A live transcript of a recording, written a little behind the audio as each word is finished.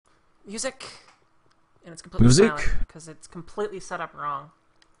Music. And it's completely Music? silent because it's completely set up wrong.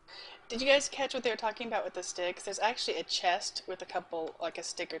 Did you guys catch what they were talking about with the sticks? There's actually a chest with a couple, like a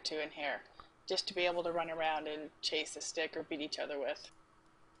stick or two in here, just to be able to run around and chase a stick or beat each other with.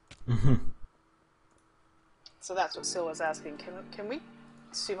 Mm-hmm. So that's what Syl was asking. Can we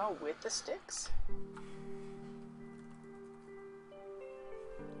sumo with the sticks?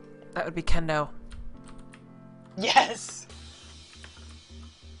 That would be kendo. Yes!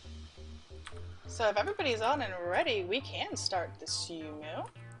 So if everybody's on and ready, we can start the sumo.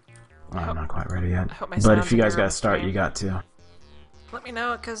 I'm not quite ready yet. I hope my But sounds if you guys are gotta start, okay. you got to. Let me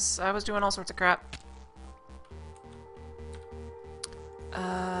know, because I was doing all sorts of crap.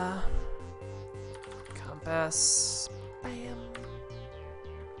 Compass. Bam.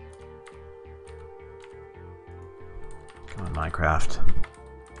 Come on, Minecraft.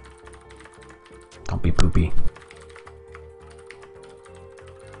 Don't be poopy.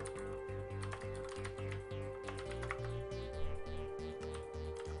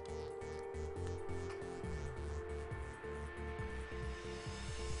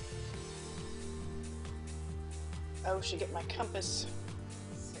 Oh, should get my compass.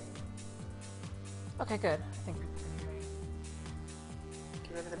 Okay, good. I think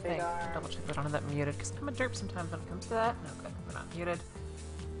Get rid of the I big think arm. double check that I don't have that muted, because I'm a derp sometimes when it comes to that. No, good. We're not muted.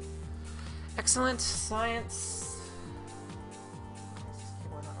 Excellent. Science.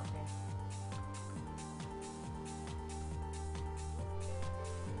 Keyboard not working.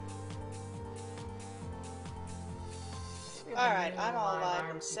 Alright, I'm all live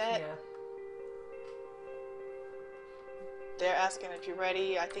and set. They're asking if you're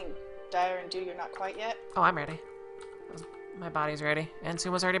ready. I think Dyer and you're not quite yet. Oh, I'm ready. My body's ready. And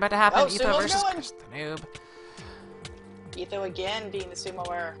Sumo's already about to happen. Oh, Etho Sumo's versus going! Chris the Noob. Etho again being the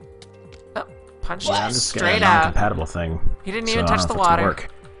sumoer. Oh, punched Yeah, I'm just getting a straight out. non-compatible thing. He didn't so even I don't touch know the if it's gonna water. work.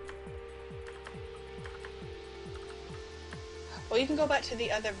 Well, you can go back to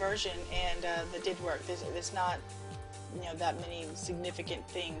the other version, and that did work. There's not, that many significant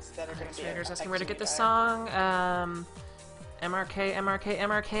things that are going to be. Traders asking where to get affecting this you, song. MRK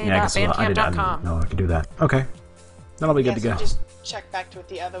Yeah, I guess I didn't know I could do that. Okay. That'll be Dyer. good Yeah, to so go. just check back with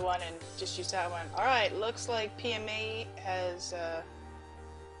the other one and just use that one. Alright, looks like PMA has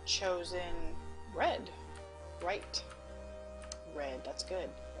chosen red. Right. Red, that's good.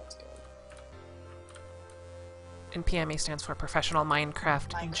 That's good. And PME stands for Professional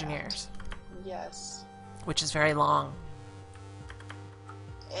Minecraft Engineers, Yes. which is very long.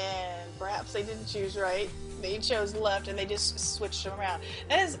 And perhaps they didn't choose right. They chose left and they just switched them around.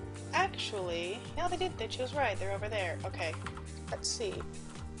 That is actually... No, they did. They chose right. They're over there. Okay. Let's see.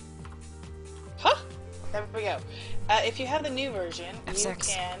 Huh! There we go. If you have the new version, you F6.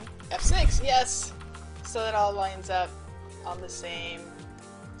 can... F6, yes! So that all lines up on the same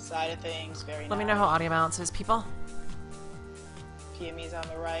side of things. Very Let me nice. know how audio balance is, people. PME's on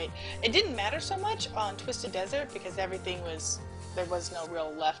the right. It didn't matter so much on Twisted Desert because everything was... There was no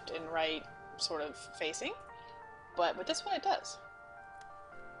real left and right sort of facing. But with this one, it does.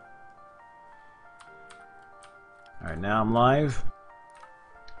 Alright, now I'm live.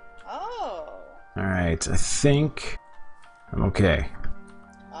 Oh, Alright, I think I'm okay.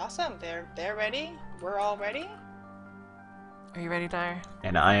 awesome. They're ready. We're all ready. Are you ready, Dyer?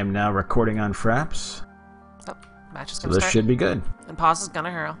 And I am now recording on Fraps, Oh, match is so gonna this start. should be good. And pause is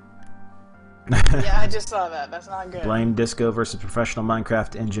gonna hurl. Yeah, I just saw that. That's not good. Blame Disco versus Professional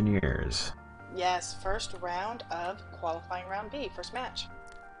Minecraft Engineers. Yes, first round of qualifying round B, first match.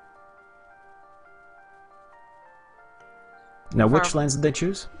 Now, which Farm. lanes did they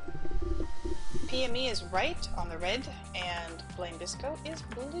choose? PME is right on the red, and Blame Disco is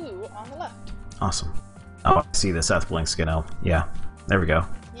blue on the left. Awesome. Oh, I see the South Blink Skinno. Yeah, there we go.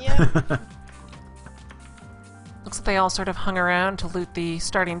 Yeah, Looks like they all sort of hung around to loot the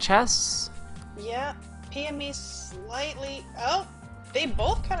starting chests. yeah. PME slightly... Oh, they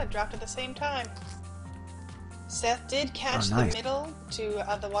both kind of dropped at the same time. Seth did catch Oh, nice. the middle to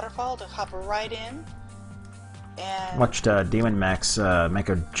the waterfall to hop right in. And Watched Demon Max make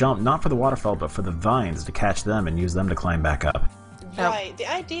a jump, not for the waterfall, but for the vines to catch them and use them to climb back up. right, the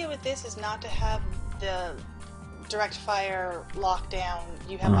idea with this is not to have the direct fire lockdown.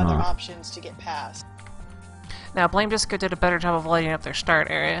 You have other options to get past. Now, Blame Disco did a better job of lighting up their start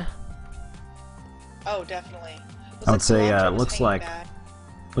area. Oh, definitely. I would say, Cilantro was looks hanging like- back.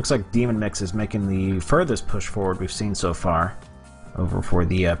 Looks like Demon Mix is making the furthest push forward we've seen so far over for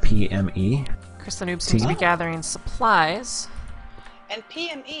the PME. Chris the Noob seems to be Oh. gathering supplies. And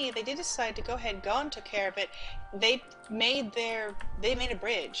PME, they did decide to go ahead. Gon took care of it. They made a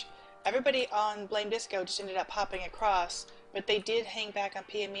bridge. Everybody on Blame Disco just ended up hopping across But they did hang back on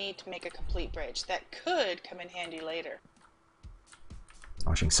PME to make a complete bridge. That could come in handy later.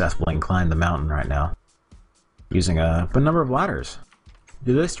 Watching Seth Bling climb the mountain right now. Using a number of ladders.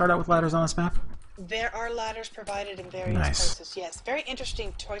 Do they start out with ladders on this map? There are ladders provided in various places, yes. Very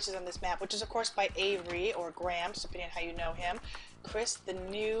interesting choices on this map, which is, of course, by Avery, or Gramps, depending on how you know him. Chris, the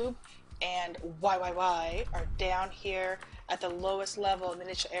noob, and YYY are down here at the lowest level in the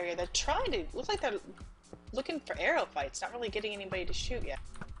initial area. They're trying to... Looks like they're looking for arrow fights, not really getting anybody to shoot yet.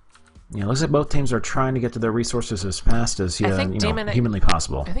 Yeah, it looks like both teams are trying to get to their resources as fast as humanly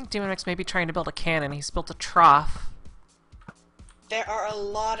possible. I think Demon X may be trying to build a cannon. He's built a trough. There are a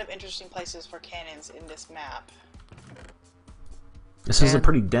lot of interesting places for cannons in this map. This is a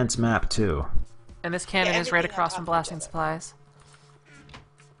pretty dense map, too. And this cannon is right across from blasting supplies.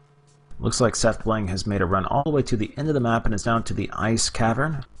 Looks like Seth Bling has made a run all the way to the end of the map and is down to the ice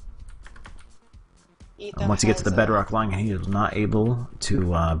cavern. And once he gets to the bedrock line, he is not able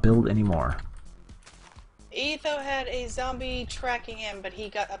to build anymore. Etho had a zombie tracking him, but he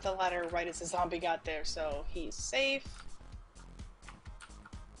got up the ladder right as the zombie got there, so he's safe.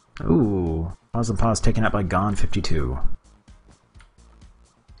 Ooh, pause taken out by Gone 52.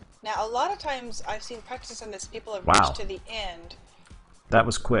 Now, a lot of times I've seen practices on this, people have reached to the end. That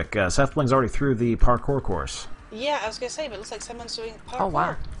was quick. Seth Bling's already through the parkour course. Yeah, I was going to say, but it looks like someone's doing parkour. Oh,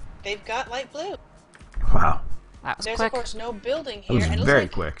 wow. They've got light blue. Wow. That was There's, quick. of course, no building here. It was and it very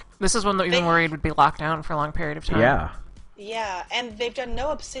looks like quick. This is one that even worried would be locked down for a long period of time. Yeah. Yeah, and they've done no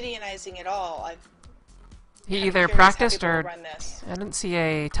obsidianizing at all. He either practiced or... I didn't see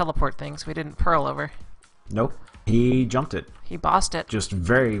a teleport thing, so we didn't pearl over. Nope. He jumped it. He bossed it. Just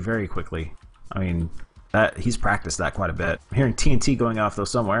very, very quickly. I mean, he's practiced that quite a bit. I'm hearing TNT going off, though,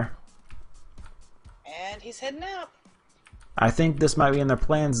 somewhere. And he's heading out. I think this might be in their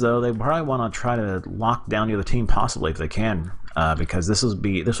plans, though. They probably want to try to lock down the other team, possibly, if they can. Because this would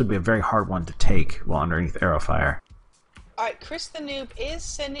be a very hard one to take while underneath arrow fire. Alright, Chris the Noob is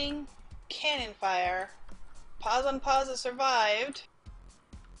sending cannon fire. Pause on Pause has survived.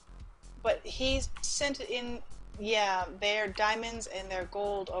 But he's sent it in, yeah, their diamonds and their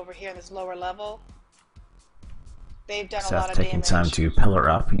gold over here in this lower level. They've done a lot of damage. Seth taking time to pillar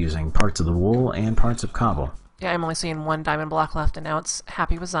up using parts of the wool and parts of cobble. Yeah, I'm only seeing one diamond block left, and now it's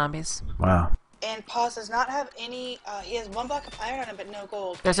happy with zombies. Wow. And Pause does not have any, he has one block of iron on him, but no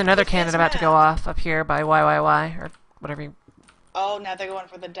gold. There's another cannon about to go off up here by YYY, or whatever you... Oh, now they're going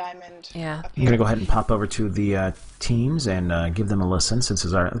for the diamond. Yeah. I'm going to go ahead and pop over to the teams and give them a listen, since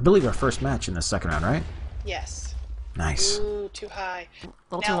it's I believe, our first match in the second round, right? Yes. Nice. Ooh, too high. A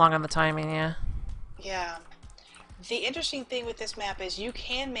little too long on the timing, yeah. Yeah. The interesting thing with this map is you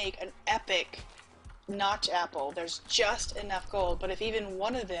can make an epic notch apple. There's just enough gold, but if even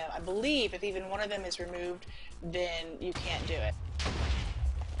one of them, I believe, if even one of them is removed, then you can't do it.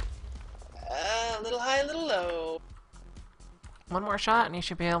 A little high, a little low. One more shot, and you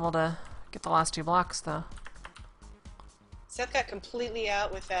should be able to get the last two blocks, though. Seth got completely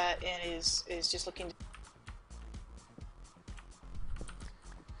out with that and is just looking.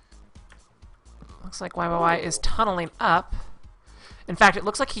 Looks like YYY is tunneling up. In fact, it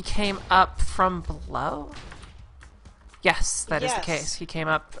looks like he came up from below. Yes, that is the case. He came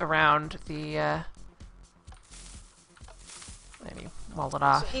up around the... maybe walled it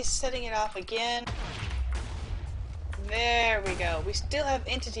off. So he's setting it off again. There we go. We still have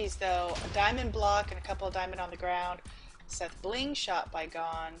entities, though. A diamond block and a couple of diamond on the ground. Seth Bling shot by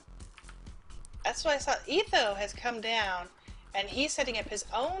Gone. That's what I saw. Etho has come down, and he's setting up his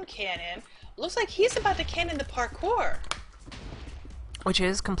own cannon. Looks like he's about to cannon the parkour. Which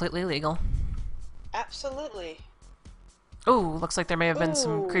is completely legal. Absolutely. Ooh, looks like there may have been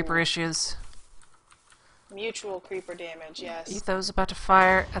some creeper issues. Mutual creeper damage, yes. Etho's about to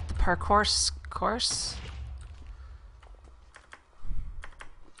fire at the parkour course.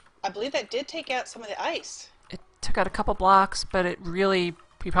 I believe that did take out some of the ice. It took out a couple blocks, but it really...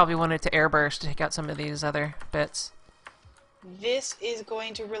 You probably wanted to airburst to take out some of these other bits. This is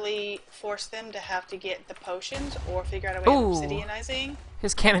going to really force them to have to get the potions or figure out a way of obsidianizing.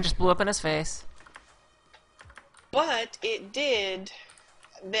 His cannon just blew up in his face. But it did...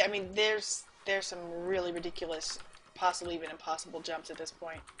 I mean, there's some really ridiculous, possibly even impossible jumps at this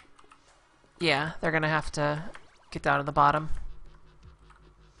point. Yeah, they're going to have to get down to the bottom.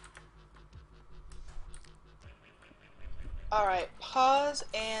 Alright, Pause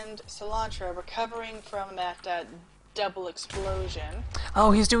and Cilantro recovering from that double explosion.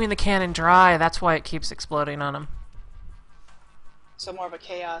 Oh, he's doing the cannon dry. That's why it keeps exploding on him. So more of a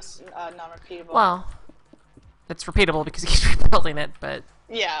chaos, non-repeatable. Well, it's repeatable because he keeps rebuilding it, but...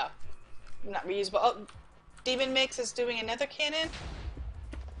 Yeah. Not reusable. Oh, Demon Mix is doing another cannon.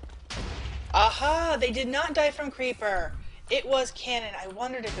 Aha! They did not die from Creeper. It was cannon. I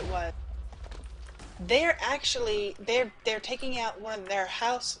wondered if it was. They're actually they're taking out one of their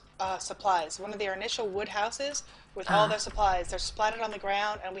house supplies, one of their initial wood houses with all their supplies. They're splattered on the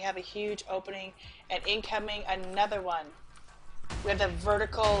ground, and we have a huge opening. And incoming another one. We have the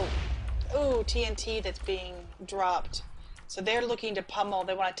vertical TNT that's being dropped. So they're looking to pummel.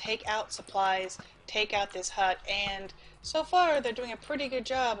 They want to take out supplies, take out this hut, and so far they're doing a pretty good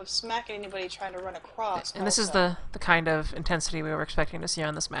job of smacking anybody trying to run across. And this is the kind of intensity we were expecting to see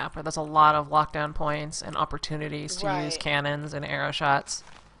on this map, where there's a lot of lockdown points and opportunities to use cannons and arrow shots.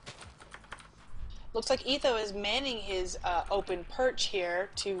 Looks like Etho is manning his open perch here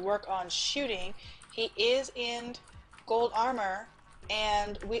to work on shooting. He is in gold armor,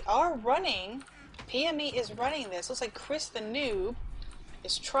 and we are running. PME is running this. Looks like Chris the Noob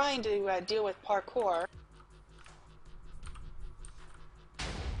is trying to deal with parkour.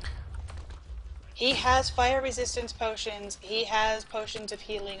 He has fire resistance potions. He has potions of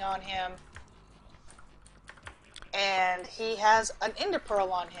healing on him. And he has an ender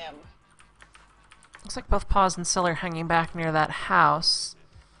pearl on him. Looks like both Paws and Sill are hanging back near that house.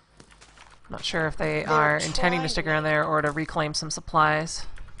 Not sure if they are intending to stick around there or to reclaim some supplies.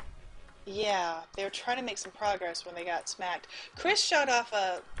 Yeah, they were trying to make some progress when they got smacked. Chris shot off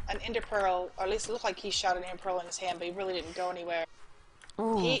an ender pearl, or at least it looked like he shot an ender pearl in his hand, but he really didn't go anywhere.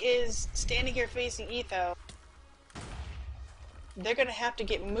 Ooh. He is standing here facing Etho. They're going to have to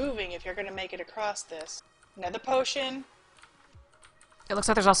get moving if you're going to make it across this. Another potion. It looks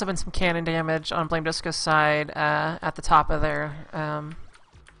like there's also been some cannon damage on Blame Disco's side at the top of their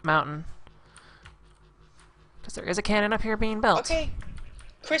mountain. Because there is a cannon up here being built. Okay.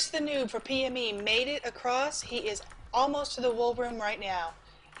 Chris the Noob for PME made it across. He is almost to the wool room right now.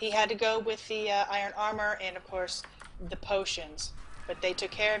 He had to go with the iron armor and, of course, the potions. But they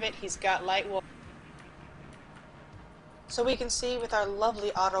took care of it. He's got light wool. So we can see with our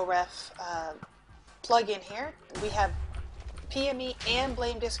lovely auto ref plug-in here, we have PME and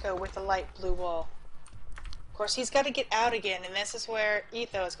Blame Disco with the light blue wool. Of course, he's got to get out again, and this is where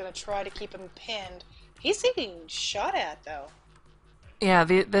Etho is going to try to keep him pinned. He's getting shot at, though. Yeah,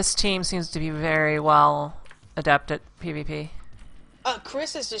 this team seems to be very well adept at PvP.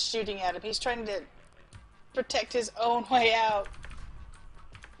 Chris is just shooting at him. He's trying to protect his own way out.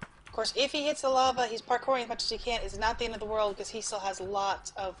 Of course, if he hits the lava, he's parkouring as much as he can. It's not the end of the world because he still has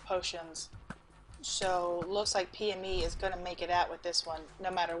lots of potions. So, looks like PME is going to make it out with this one, no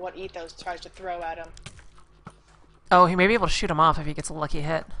matter what Ethos tries to throw at him. Oh, he may be able to shoot him off if he gets a lucky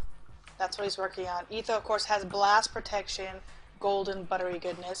hit. That's what he's working on. Etho, of course, has blast protection, golden buttery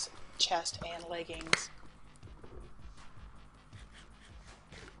goodness, chest, and leggings.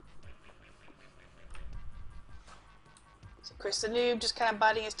 So Chris the Noob just kind of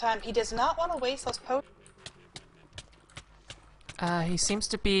biding his time. He does not want to waste those potions. He seems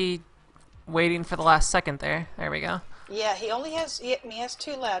to be waiting for the last second there. There we go. Yeah, he only has he has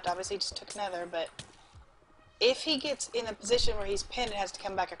 2 left. Obviously, he just took another, but if he gets in a position where he's pinned and has to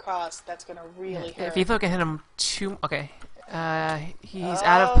come back across, that's going to really hurt. If Etho can hit him okay. He's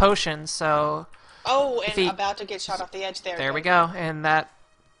out of potions, so... Oh, and about to get shot off the edge there. There we go, and that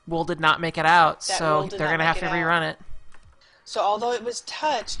wool did not make it out, so they're going to have to rerun it. So although it was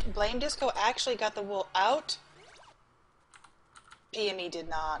touched, Blame Disco actually got the wool out. PME did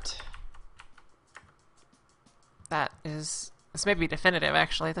not. This may be definitive,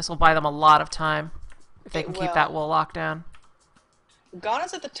 actually. This will buy them a lot of time if they can keep that wool locked down. Gon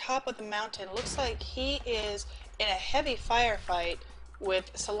is at the top of the mountain. Looks like he is in a heavy firefight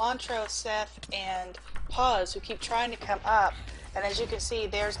with Cilantro, Seth, and Paws, who keep trying to come up. And as you can see,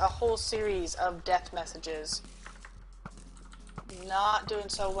 there's a whole series of death messages. Not doing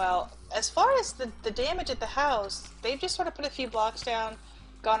so well. As far as the damage at the house, they've just sort of put a few blocks down,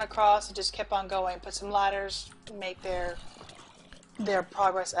 gone across, and just kept on going. Put some ladders, make their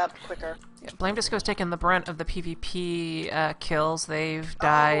progress up quicker. Yeah, Blame Disco's taken the brunt of the PvP kills. They've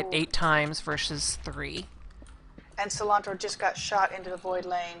died 8 times versus 3. And Cilantro just got shot into the void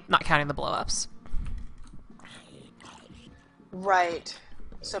lane. Not counting the blow-ups. Right.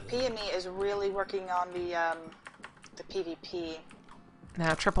 So PME is really working on the PvP.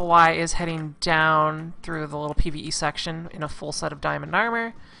 Now Triple Y is heading down through the little PvE section in a full set of diamond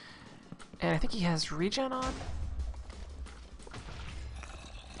armor. And I think he has regen on.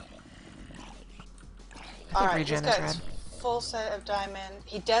 Alright, he's got his full set of diamond.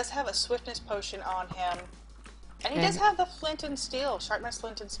 He does have a swiftness potion on him. And he does have the flint and steel. Sharpness,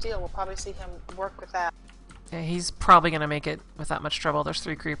 flint and steel. We'll probably see him work with that. Yeah, he's probably going to make it without much trouble. There's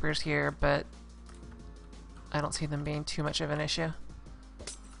 3 creepers here, but I don't see them being too much of an issue.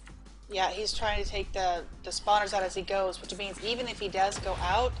 Yeah, he's trying to take the spawners out as he goes, which means even if he does go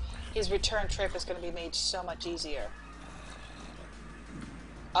out, his return trip is going to be made so much easier.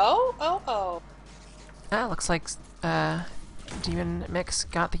 Oh. Looks like Demon Mix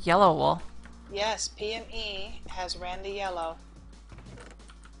got the yellow wool. Yes, PME has ran the yellow.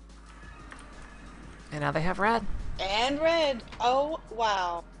 And now they have red. And red. Oh,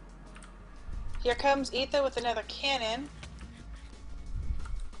 wow. Here comes Etho with another cannon.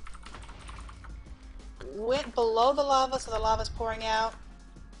 Went below the lava, so the lava's pouring out.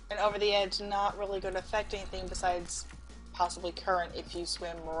 And over the edge, not really going to affect anything besides possibly current if you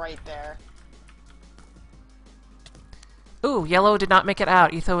swim right there. Ooh, yellow did not make it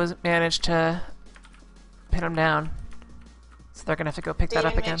out. Etho has managed to pin him down. So they're going to have to go pick that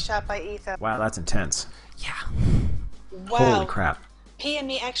up again. Shot by Etho. Wow, that's intense. Yeah. Wow. Holy crap.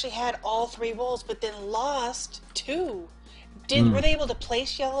 PME actually had all 3 wolves, but then lost 2. Were they able to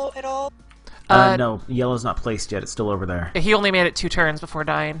place yellow at all? No, yellow's not placed yet. It's still over there. He only made it 2 turns before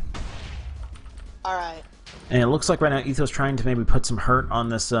dying. Alright. And it looks like right now Etho's trying to maybe put some hurt on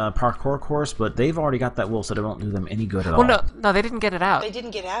this parkour course, but they've already got that wool, so it won't do them any good at all. Well, no, they didn't get it out. They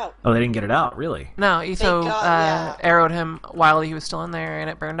didn't get out. Oh, they didn't get it out, really? No, Etho arrowed him while he was still in there, and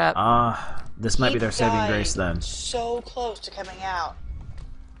it burned up. This might be their saving grace then. So close to coming out.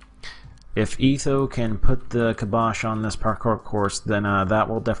 If Etho can put the kibosh on this parkour course, then that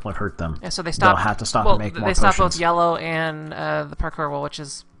will definitely hurt them. Yeah, so they stop. They'll have to stop and make more They stop potions. both yellow and the parkour wool, which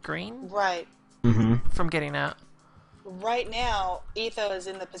is green, Right. from getting out. Right now, Etho is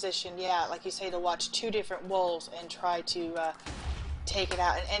in the position, like you say, to watch 2 different wolves and try to take it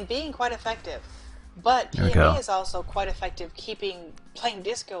out, and being quite effective. But PME is also quite effective playing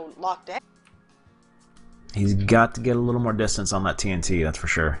disco locked down. He's got to get a little more distance on that TNT, that's for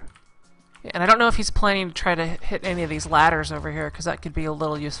sure. Yeah, and I don't know if he's planning to try to hit any of these ladders over here, because that could be a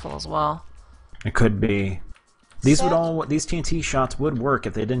little useful as well. It could be. These TNT shots would work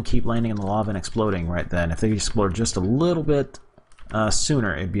if they didn't keep landing in the lava and exploding right then. If they explode just a little bit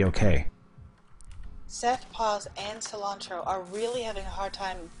sooner, it'd be okay. Seth, Paws, and Cilantro are really having a hard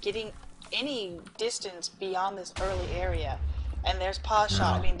time getting any distance beyond this early area. And there's Paws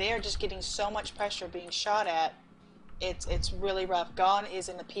shot. I mean, they are just getting so much pressure being shot at. It's really rough. Gon is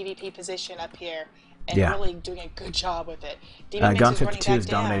in the PvP position up here and really doing a good job with it. Gon 52 is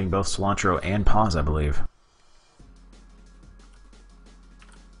dominating both Cilantro and Paws, I believe.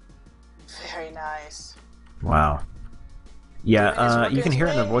 Very nice. Wow. Yeah, you can hear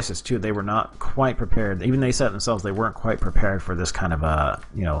it in their voices too. They were not quite prepared. Even they said it themselves, they weren't quite prepared for this kind of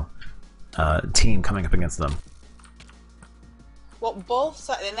team coming up against them. Well, both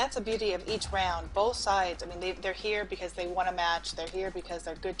sides, and that's the beauty of each round. Both sides, I mean, they're here because they want a match. They're here because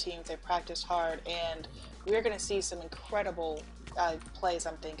they're good teams. They practiced hard, and we're going to see some incredible plays,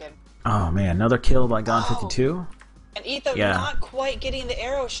 I'm thinking. Oh man, another kill by Gon 52. And Etho not quite getting the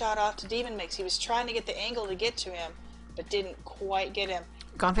arrow shot off to Demon Mix. He was trying to get the angle to get to him, but didn't quite get him.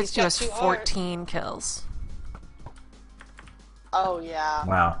 Gon 52 has 14 kills. Oh, yeah.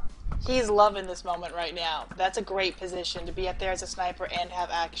 Wow. He's loving this moment right now. That's a great position to be up there as a sniper and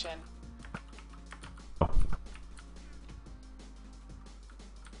have action.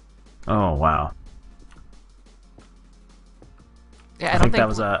 Oh, wow. Yeah, I think that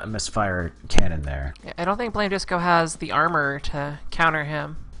was a misfire cannon there. Yeah, I don't think Blame Disco has the armor to counter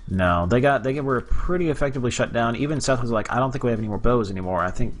him. No, they were pretty effectively shut down. Even Seth was like, I don't think we have any more bows anymore.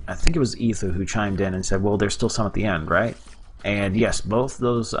 I think it was Etho who chimed in and said, well, there's still some at the end, right? And yes, both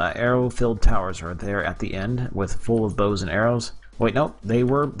those arrow-filled towers are there at the end with full of bows and arrows. Wait, no, they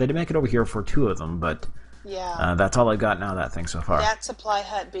did make it over here for 2 of them, but that's all I got now of that thing so far. That supply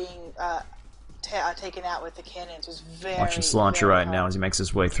hut being taken out with the cannons was very Watching Cilantro right now as he makes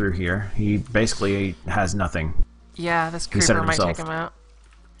his way through here. He basically has nothing. Yeah, this creeper might take him out.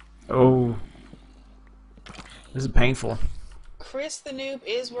 Oh. This is painful. Chris the noob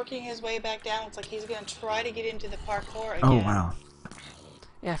is working his way back down. It's like he's going to try to get into the parkour again. Oh, wow.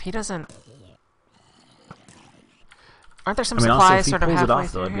 Yeah, if he doesn't... Aren't there some also, supplies if he sort of pulls halfway it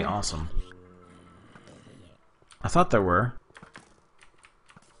off, though, through it'd be here? awesome. I thought there were.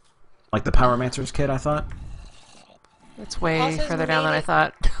 Like the Pyromancer's kit, I thought. It's way further down than I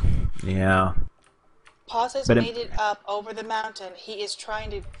thought. Yeah. Paws has made it up over the mountain. He is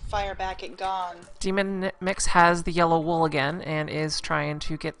trying to fire back at Gon. Demon Mix has the yellow wool again and is trying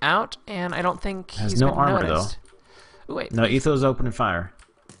to get out, and I don't think he's no been armor noticed. Ooh, wait. No, Etho's opening fire.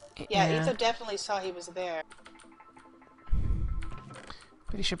 Yeah, Etho definitely saw he was there.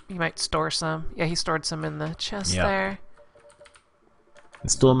 But he might store some. Yeah, he stored some in the chest there. It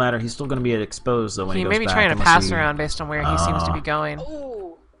still matter. He's still going to be exposed though when he He goes may be back. trying to unless pass we... around based on where he seems to be going.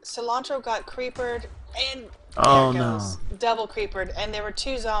 Ooh, Cilantro got creepered, and Oh, there it goes. no. Double creepered, and there were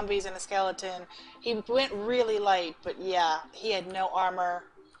 2 zombies and a skeleton. He went really light, but yeah, he had no armor.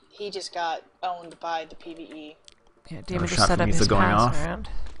 He just got owned by the PvE. Yeah, Demon just shot set from up Ether his going pass off. around.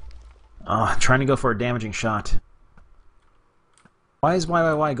 Trying to go for a damaging shot. Why is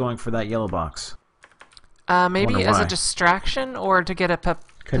YYY going for that yellow box? Maybe wonder as a why. distraction or to get a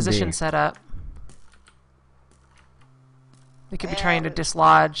position be. set up. They could be trying to And-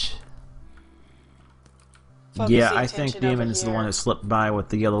 dislodge. Focus Yeah, the I think attention over Demon is the here. one that slipped by with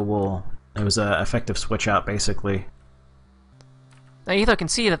the yellow wool. It was an effective switch out, basically. Now, Etho can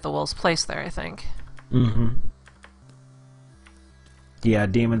see that the wool's placed there, I think. Mm-hmm. Yeah,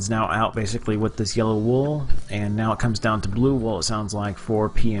 Demon's now out basically with this yellow wool, and now it comes down to blue wool, it sounds like, for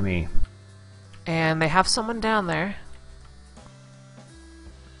PME. And they have someone down there.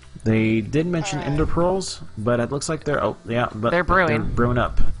 They did mention Alright. ender pearls, but it looks like they're... Oh, yeah, but They're brewing. They're brewing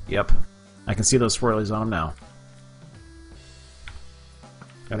up. Yep. I can see those swirlies on them now.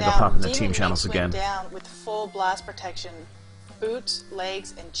 Gotta go Now, pop in the Demon team channels went again. down with full blast protection, boots,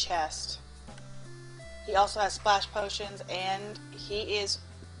 legs, and chest. He also has splash potions, and he is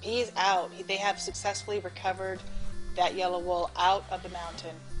out. They have successfully recovered that yellow wool out of the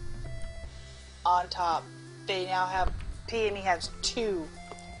mountain. On top, they now have PME has 2.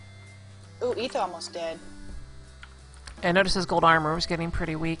 Ooh, Etho almost dead. I noticed his gold armor was getting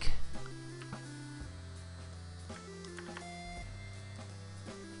pretty weak.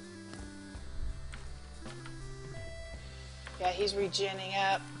 Yeah, he's regenning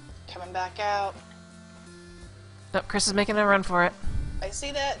up, coming back out. Nope, Chris is making a run for it. I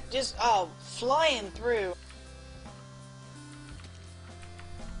see that, just flying through.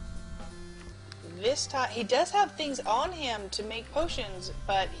 This time, he does have things on him to make potions,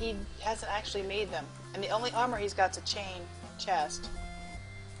 but he hasn't actually made them. And the only armor he's got is a chain chest.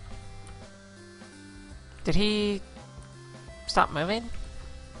 Did he stop moving?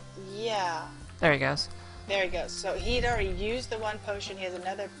 Yeah, There he goes. there he goes. So he'd already used the 1 potion. He has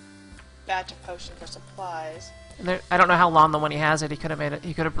another batch of potion for supplies. And there, I don't know how long the one he has it. He could have made it.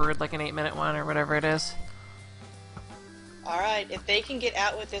 He could have brewed like an 8-minute one or whatever it is. Alright, if they can get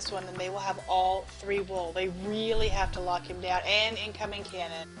out with this one, then they will have all 3 wool. They really have to lock him down, and incoming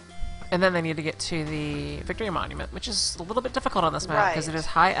cannon. And then they need to get to the Victory Monument, which is a little bit difficult on this map because Right. it is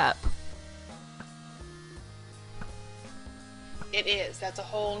high up. It is. That's a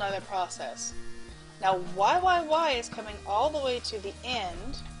whole nother process. Now, YYY is coming all the way to the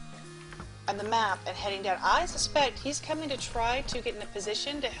end of the map and heading down. I suspect he's coming to try to get in a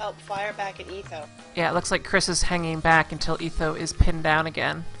position to help fire back at Etho. Yeah, it looks like Chris is hanging back until Etho is pinned down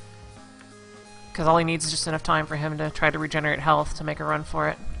again. Because all he needs is just enough time for him to try to regenerate health to make a run for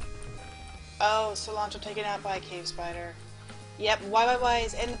it. Oh, Cilantro taken out by a cave spider. Yep, YYY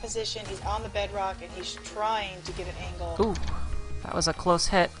is in the position. He's on the bedrock and he's trying to get an angle. Ooh, that was a close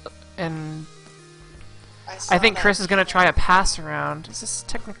hit. And saw I think that Chris is going to coming. try a pass around. Is this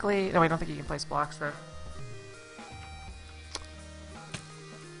technically... No, I don't think he can place blocks though.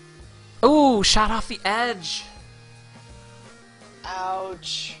 Ooh, shot off the edge!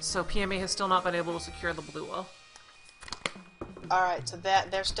 Ouch. So PMA has still not been able to secure the blue wall. Alright, so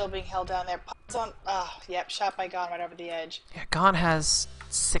that they're still being held down there. Pops on. Yep, shot by Gon right over the edge. Yeah, Gon has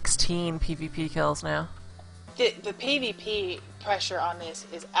 16 PvP kills now. The PvP pressure on this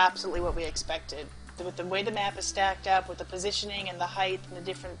is absolutely what we expected. With the way the map is stacked up, with the positioning and the height and the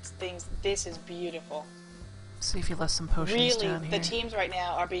different things, this is beautiful. See if he left some potions Really, down here. the teams right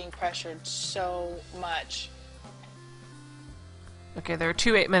now are being pressured so much. Okay, there are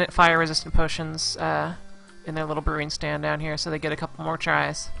 2 8-minute fire-resistant potions in their little brewing stand down here, so they get a couple more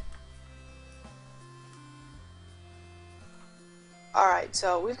tries. Alright,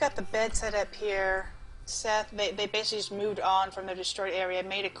 so we've got the bed set up here. Seth, they basically just moved on from their destroyed area,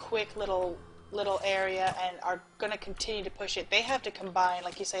 made a quick little area, and are going to continue to push it. They have to combine,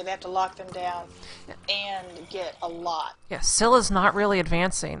 like you say, they have to lock them down and get a lot. Yeah, Scylla's not really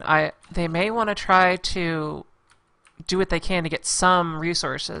advancing. They may want to try to do what they can to get some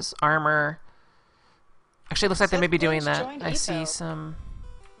resources, armor. Actually, it looks like they Seth may be doing Blaine's that. joined I see Etho. some...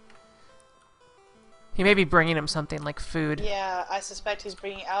 He may be bringing him something like food. Yeah, I suspect he's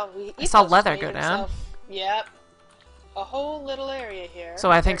bringing out... I saw Ethos leather made go down. himself- Yep. A whole little area here.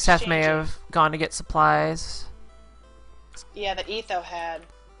 So I think They're Seth may exchanging. have gone to get supplies. Yeah, that Etho had.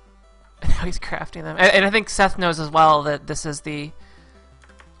 And now he's crafting them. And I think Seth knows as well that this is the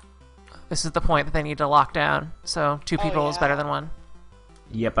point that they need to lock down. So 2 Oh, people is better yeah. than 1.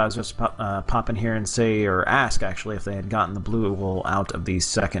 Yep, I was just pop in here and say, or ask actually, if they had gotten the blue wool out of the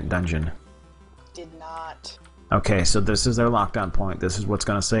second dungeon. Did not. Okay, so this is their lockdown point. This is what's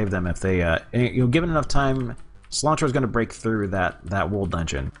going to save them if they, given enough time, Cilantro is going to break through that wool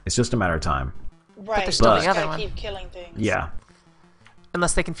dungeon. It's just a matter of time. Right. there's still but the other one. keep killing things. Yeah.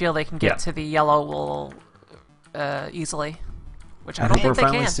 Unless they can feel they can get to the yellow wool easily, which I don't think we're think they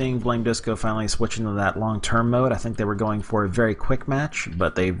finally can. seeing Blame Disco finally switching to that long-term mode. I think they were going for a very quick match,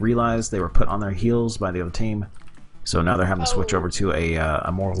 but they realized they were put on their heels by the other team. So now they're having to switch over to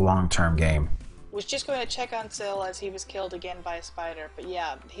a more long-term game. Was just going to check on Sil as he was killed again by a spider, but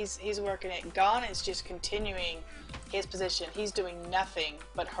yeah, he's working it. Gon is just continuing his position. He's doing nothing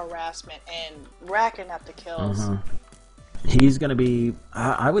but harassment and racking up the kills. He's going to be,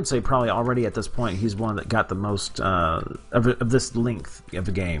 I would say probably already at this point, he's one that got the most, of this length of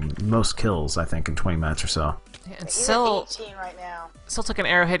the game, most kills, I think, in 20 minutes or so. Yeah, and He's Sil at 18 right now. took an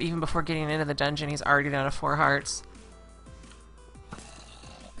arrowhead even before getting into the dungeon. He's already down to 4 hearts.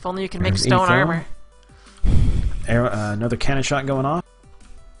 If only you can make There's stone Etho. armor. Another cannon shot going off.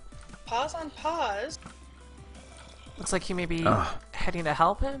 Pause on pause. Looks like he may be Ugh. heading to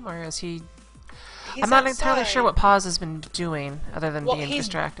help him, or is he... He's I'm not outside. entirely sure what Paz has been doing, other than Well, being he's-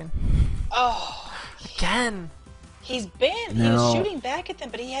 distracting. Oh, Again! he's been. He No. was shooting back at them,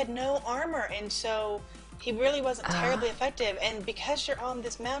 but he had no armor, and so he really wasn't terribly effective. And because you're on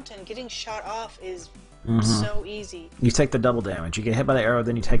this mountain, getting shot off is so easy. You take the double damage. You get hit by the arrow,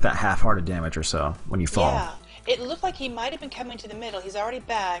 then you take that half-hearted damage or so when you fall. Yeah, it looked like he might have been coming to the middle. He's already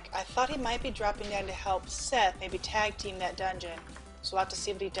back. I thought he might be dropping down to help Seth, maybe tag team that dungeon. So we'll have to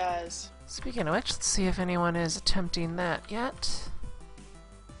see what he does. Speaking of which, let's see if anyone is attempting that yet.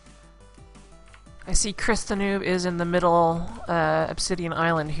 I see Chris the Noob is in the middle Obsidian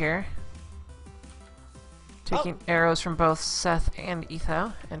Island here. Taking arrows from both Seth and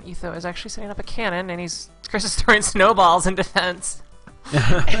Etho. And Etho is actually setting up a cannon, and Chris is throwing snowballs in defense.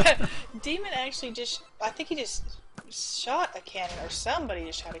 Demon actually just, I think he just shot a cannon, or somebody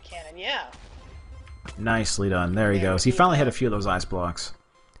just shot a cannon, yeah. Nicely done. There he There goes. we He finally go. hit a few of those ice blocks.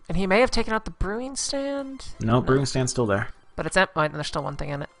 And he may have taken out the brewing stand. No, brewing stand's still there. But it's empty, and there's still one thing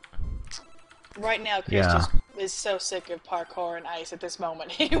in it. Right now, Chris Yeah. just is so sick of parkour and ice at this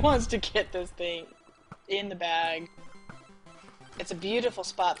moment. He wants to get this thing in the bag. It's a beautiful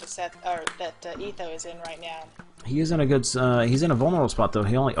spot that Etho is in right now. He is in a good. He's in a vulnerable spot though.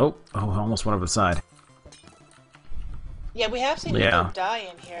 He only. Oh! Almost went over the side. Yeah, we have seen Yeah. Etho die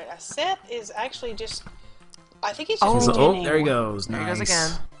in here. Seth is actually just, I think he's Oh. just Oh, beginning. there he goes. There Nice. he goes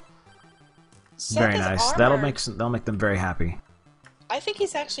again. Seth Very is nice. armored. That'll make them very happy. I think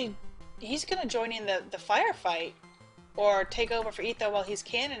he's gonna join in the firefight, or take over for Etho while he's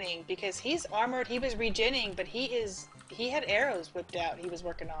cannoning, because he's armored. He was regenning, but he had arrows whipped out. He was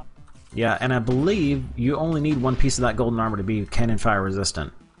working on. Yeah, and I believe you only need one piece of that golden armor to be cannon fire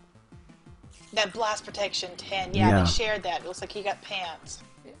resistant. That blast protection 10. Yeah, Yeah. they shared that. It looks like he got pants.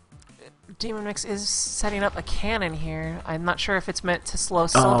 Demon Mix is setting up a cannon here. I'm not sure if it's meant to slow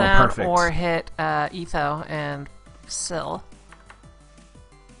Sil Oh, down perfect. or hit Etho and Sil.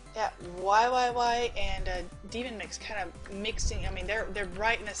 Yeah, YYY and Demon Mix kind of mixing. I mean, they're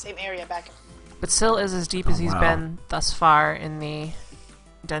right in the same area back. But Sil is as deep as he's wow. been thus far in the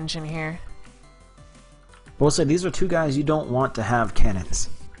dungeon here. But we'll say these are two guys you don't want to have cannons.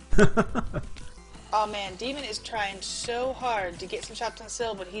 Oh man, Demon is trying so hard to get some shots on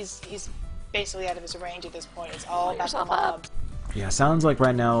Sil, but he's basically out of his range at this point. It's all about the yourself mob. up. Yeah, sounds like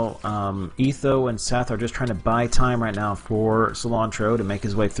right now Etho and Seth are just trying to buy time right now for Cilantro to make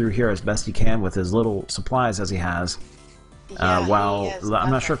his way through here as best he can with his little supplies as he has. Yeah, While he has I'm not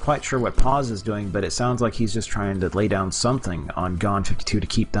nothing. quite sure what Paz is doing, but it sounds like he's just trying to lay down something on Gon 52 to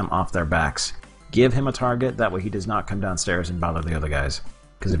keep them off their backs. Give him a target, that way he does not come downstairs and bother the other guys.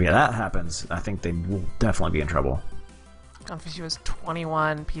 Because if that happens, I think they will definitely be in trouble. She was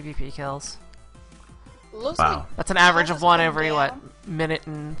 21 PvP kills. Looks Wow. like That's an average Paz of one came every, down. what, minute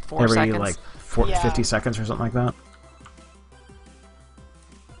and 4 Every seconds? like Yeah. 50 seconds or something like that.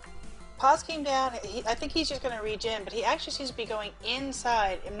 Paz came down. I think he's just going to regen, but he actually seems to be going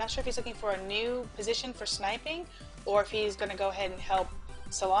inside. I'm not sure if he's looking for a new position for sniping, or if he's going to go ahead and help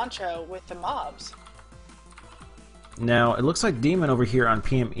Cilantro with the mobs. Now, it looks like Demon over here on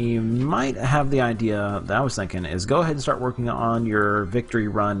PME might have the idea that I was thinking is go ahead and start working on your victory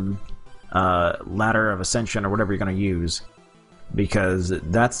run ladder of ascension or whatever you're going to use, because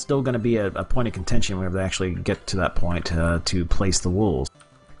that's still going to be a point of contention whenever they actually get to that point to place the wolves,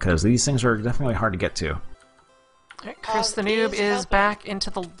 because these things are definitely hard to get to. Alright, Chris the He Noob is is helping. back into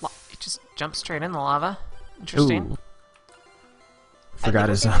the... He just jumped straight in the lava. Interesting. Ooh. Forgot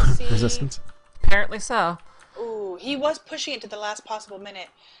his resistance. Apparently so. Ooh, he was pushing it to the last possible minute.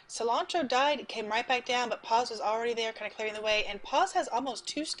 Cilantro died, came right back down, but Paz was already there, kind of clearing the way, and Paz has almost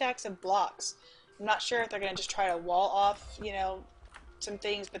 2 stacks of blocks. I'm not sure if they're going to just try to wall off, you know, some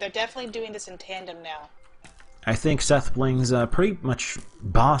things, but they're definitely doing this in tandem now. I think Seth Bling's pretty much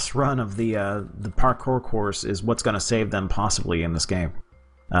boss run of the parkour course is what's going to save them possibly in this game.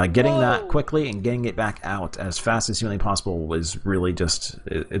 Getting that quickly and getting it back out as fast as humanly possible is really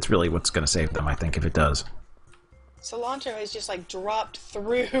it's really what's going to save them, I think, if it does. Cilantro has just like dropped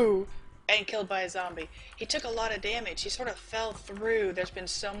through and killed by a zombie. He took a lot of damage. He sort of fell through. There's been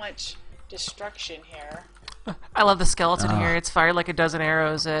so much destruction here. I love the skeleton here. It's fired like a dozen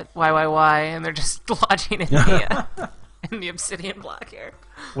arrows at YYY, and they're just lodging in the obsidian block here.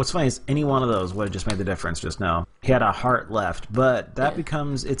 What's funny is any one of those would have just made the difference just now. He had a heart left, but that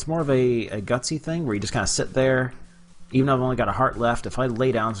becomes, it's more of a gutsy thing where you just kind of sit there. Even though I've only got a heart left, if I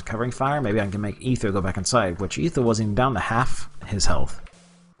lay down as covering fire, maybe I can make Etho go back inside, which Etho wasn't even down to half his health.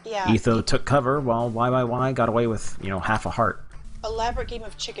 Yeah. Etho took cover while YYY got away with, half a heart. Elaborate game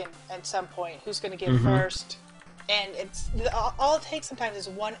of chicken at some point. Who's going to get first? And it's all it takes sometimes is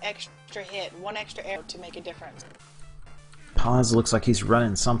one extra hit, one extra arrow to make a difference. Paz looks like he's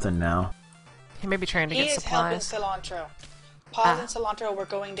running something now. He may be trying to get supplies. He is helping Cilantro. Paz and Cilantro were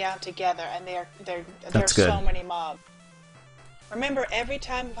going down together, and there's good. so many mobs. Remember, every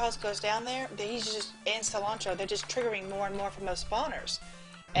time Paz goes down there, and Cilantro, they're just triggering more and more from those spawners.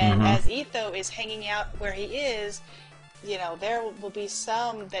 And as Etho is hanging out where he is, there will be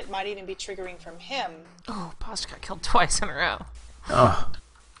some that might even be triggering from him. Oh, Paz got killed twice in a row. Oh.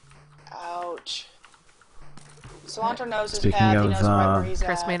 Ouch. Cilantro knows his path, he knows where he's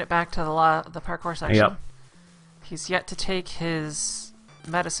Chris at. made it back to the parkour section. Yep. He's yet to take his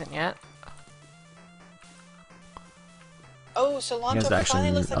medicine yet. Oh, Cilantro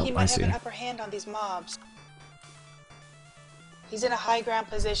finally looks like he might have an upper hand on these mobs. He's in a high ground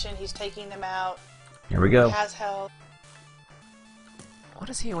position, he's taking them out. Here we go. He has health. What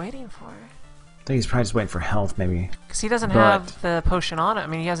is he waiting for? I think he's probably just waiting for health, maybe. Because he doesn't have the potion on it. I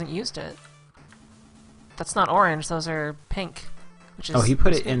mean, he hasn't used it. That's not orange, those are pink. Which is he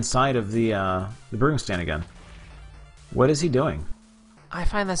put it inside of the brewing stand again. What is he doing? I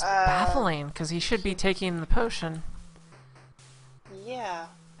find this baffling, because he should be taking the potion. Yeah.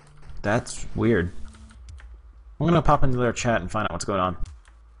 That's weird. I'm going to pop into their chat and find out what's going on.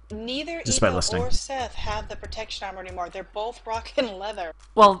 Neither Just by Etho listening. or Seth have the protection armor anymore. They're both rocking leather.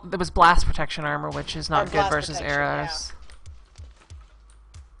 Well, there was blast protection armor, which is not good versus arrows.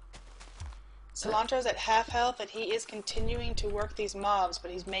 Cilantro's at half health, and he is continuing to work these mobs,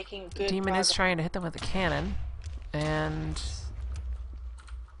 but he's making good Demon progress. is trying to hit them with a cannon, and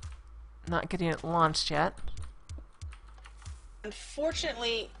not getting it launched yet.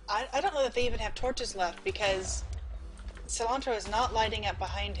 Unfortunately, I don't know that they even have torches left, because Cilantro is not lighting up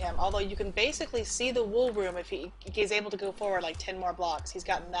behind him, although you can basically see the wool room if he is able to go forward like 10 more blocks. He's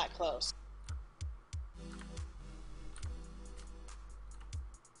gotten that close.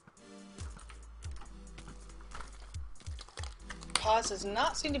 Paz does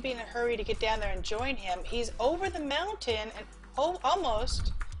not seem to be in a hurry to get down there and join him. He's over the mountain and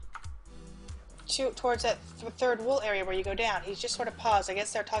almost towards that third wool area where you go down. He's just sort of paused. I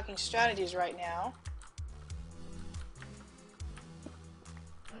guess they're talking strategies right now.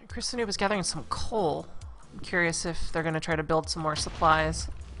 Chris Noob is gathering some coal. I'm curious if they're going to try to build some more supplies.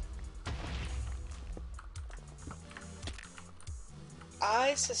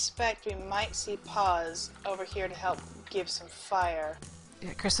 I suspect we might see Paz over here to help give some fire.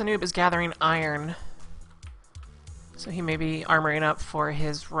 Yeah, Chris Noob is gathering iron, so he may be armoring up for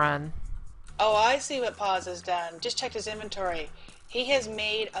his run. Oh, I see what Paz has done. Just checked his inventory. He has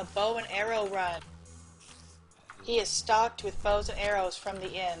made a bow and arrow run. He is stocked with bows and arrows from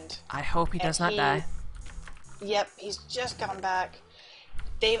the end. I hope he does not die. Yep, he's just gone back.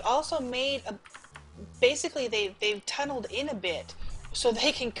 They've also made a... Basically, they've tunneled in a bit, so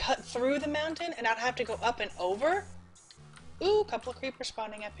they can cut through the mountain and not have to go up and over. Ooh, a couple of creepers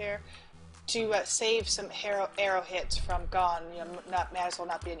spawning up here. To save some arrow hits from Gone. Might as well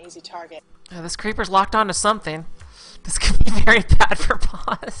not be an easy target. This creeper's locked onto something. This could be very bad for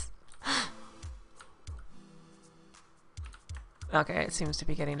Paz. Okay, it seems to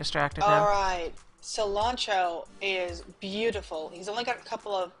be getting distracted now. Alright, Cilantro is beautiful. He's only got a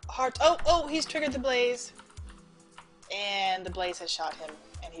couple of hearts. Oh, he's triggered the blaze. And the blaze has shot him,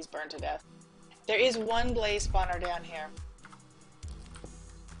 and he's burned to death. There is one blaze spawner down here.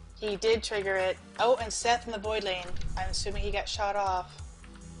 He did trigger it. Oh, and Seth in the void lane. I'm assuming he got shot off.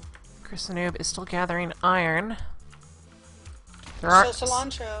 Chris the Noob is still gathering iron. There are So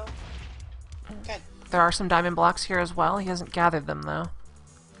cilantro. Good. there are some diamond blocks here as well. He hasn't gathered them though.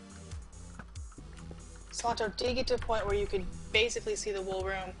 Cilantro did get to a point where you could basically see the wool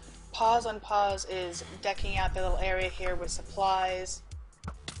room. Pause on Pause is decking out the little area here with supplies.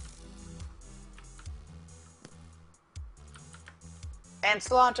 And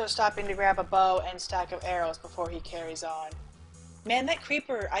Cilantro stopping to grab a bow and stack of arrows before he carries on. Man, that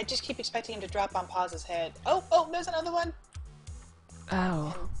creeper, I just keep expecting him to drop on Pause's head. Oh, there's another one!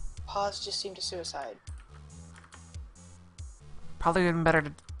 Oh. And Pause just seemed to suicide. Probably would have been better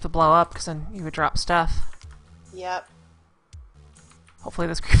to blow up, because then you would drop stuff. Yep. Hopefully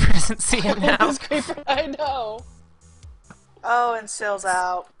this creeper doesn't see him now. This creeper, I know. Oh, and Sill's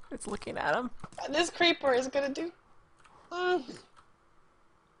out. It's looking at him. This creeper is gonna do...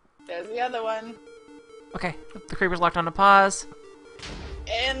 There's the other one. Okay, the creeper's locked onto Pause.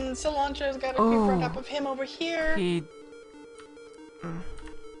 And Cilantro's got a creeper on top of him over here. He...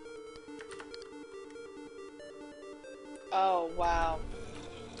 Oh, wow.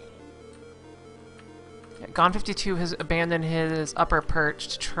 Yeah, Gone 52 has abandoned his upper perch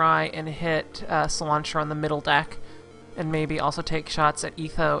to try and hit Cilantro on the middle deck. And maybe also take shots at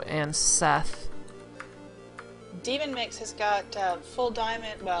Etho and Seth. Demon Mix has got full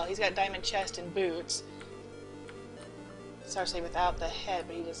diamond, well, he's got diamond chest and boots. It's without the head,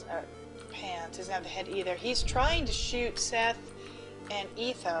 but he doesn't, pants, he doesn't have the head either. He's trying to shoot Seth and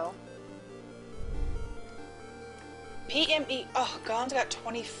Etho. PME, oh, Gone's got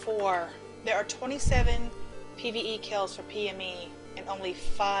 24. There are 27 PvE kills for PME and only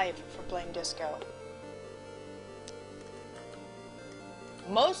 5 for Blame Disco.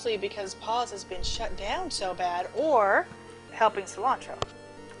 Mostly because Pause has been shut down so bad, or helping Cilantro.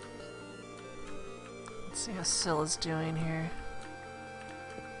 Let's see how Syl is doing here.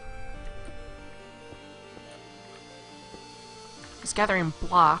 He's gathering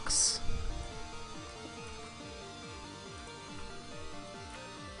blocks.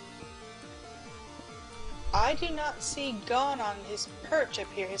 I do not see Gone on his perch up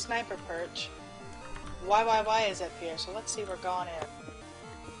here, his sniper perch. YYY is up here, so let's see where Gone is.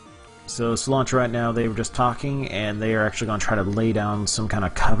 So Cilantro right now, they were just talking, and they are actually going to try to lay down some kind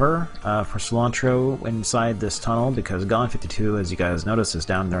of cover for Cilantro inside this tunnel, because Gone 52, as you guys notice, is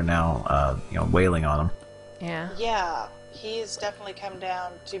down there now, wailing on him. Yeah. Yeah, he has definitely come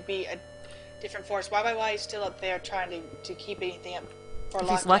down to be a different force. YYY is still up there trying to keep anything up for If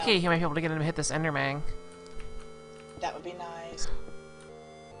lockdown. he's lucky, he might be able to get him to hit this Enderman. That would be nice.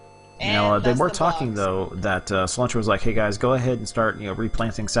 Now, they that's were the talking, box. though, that Cilantro was like, hey guys, go ahead and start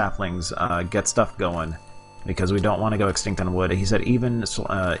replanting saplings, get stuff going, because we don't want to go extinct on wood. He said even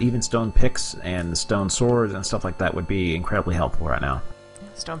stone picks and stone swords and stuff like that would be incredibly helpful right now.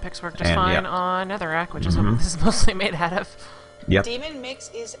 Stone picks work just fine on Netherrack, which is what this is mostly made out of. Yep. Demon Mix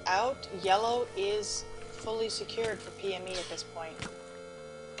is out. Yellow is fully secured for PME at this point.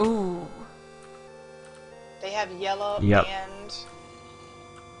 Ooh. They have yellow Yep. and...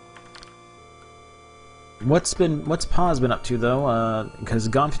 What's Pause been up to though? Because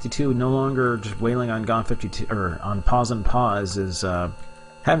Gone 52 no longer just wailing on Gone 52 or on Pause and Pause is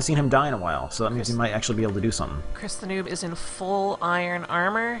haven't seen him die in a while, so that means he might actually be able to do something. Chris the Noob is in full iron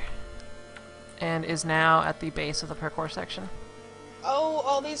armor and is now at the base of the parkour section. Oh,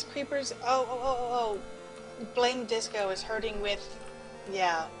 all these creepers. Oh. Blame Disco is hurting with,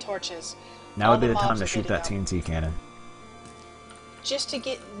 yeah, torches. Now All would be the time mobs to are shoot that getting up. TNT cannon. Just to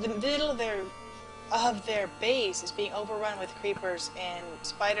get the middle of their base is being overrun with creepers and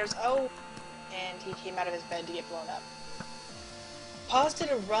spiders. Oh, and he came out of his bed to get blown up. Pause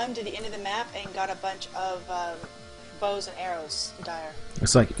did a run to the end of the map and got a bunch of bows and arrows. Dire.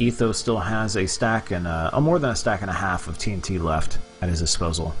 Looks like Etho still has a stack and more than a stack and a half of TNT left at his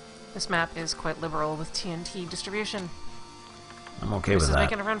disposal. This map is quite liberal with TNT distribution. I'm okay Chris with is that.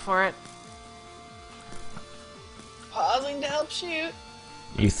 making a run for it. Pausing to help shoot.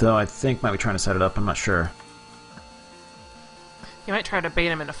 Etho, I think, might be trying to set it up. I'm not sure. You might try to bait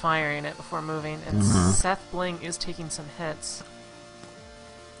him into firing it before moving, and Seth Bling is taking some hits.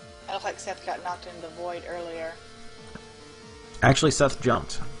 I look like Seth got knocked into the void earlier. Actually, Seth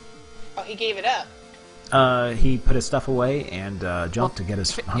jumped. Oh, he gave it up. He put his stuff away and jumped to get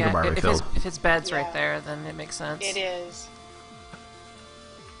his hunger bar if refilled. if his bed's Yeah. right there, then it makes sense. It is.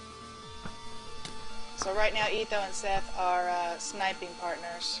 So right now, Etho and Seth are sniping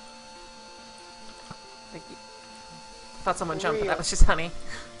partners. I thought someone jumped, but that was just Honey.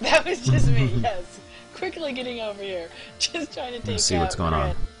 That was just me, yes. Quickly getting over here. Just trying to take Let's see out what's going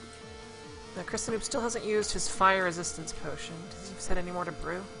on. Fred. Now, Chris the Noob still hasn't used his fire resistance potion. Does he said any more to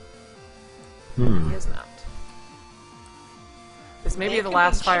brew? He has not. This may They be the could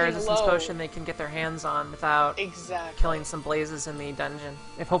last be fire shooting resistance low. potion they can get their hands on without Exactly. killing some blazes in the dungeon.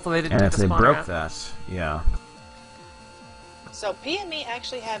 If hopefully they didn't And take if the they spawner broke out. that, yeah. So PME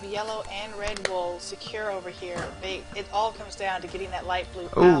actually have yellow and red wool secure over here. It all comes down to getting that light blue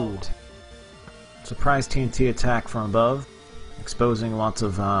Ooh. out. Surprise TNT attack from above, exposing lots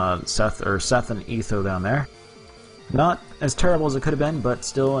of Seth and Etho down there. Not as terrible as it could have been, but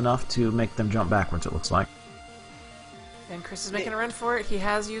still enough to make them jump backwards, it looks like. And Chris is making a run for it. He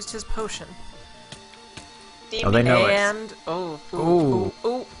has used his potion. Demon Oh, they know it. And Oh.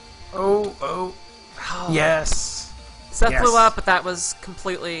 Yes! Seth Yes. blew up, but that was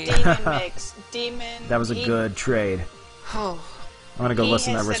completely Demon mix. Demon. That was a good trade. oh. I'm gonna go He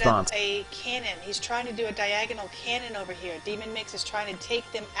listen to has that set response. up a cannon. He's trying to do a diagonal cannon over here. Demon Mix is trying to take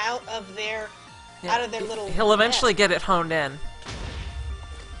them out of their little. He'll eventually nest. get it honed in.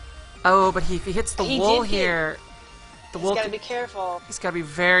 Oh, but if he hits the He wool did hit- here, the He's wool. got to be careful. He's got to be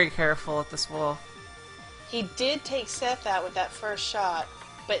very careful at this wool. He did take Seth out with that first shot,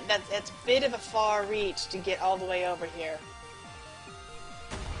 but that's a bit of a far reach to get all the way over here.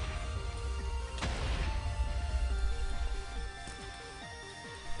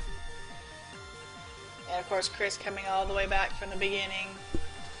 And of course, Chris coming all the way back from the beginning.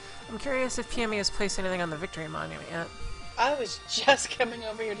 I'm curious if PME has placed anything on the Victory Monument yet. I was just coming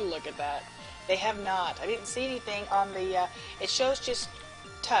over here to look at that. They have not. I didn't see anything on the... it shows just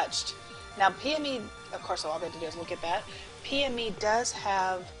touched. Now, PME... Of course, all I had to do is look at that. PME does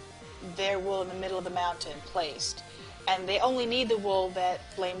have their wool in the middle of the mountain placed. And they only need the wool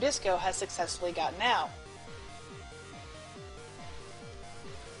that Flame Disco has successfully gotten out.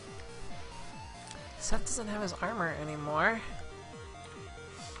 Seth doesn't have his armor anymore.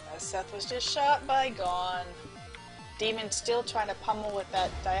 Seth was just shot by Gone. Demon still trying to pummel with that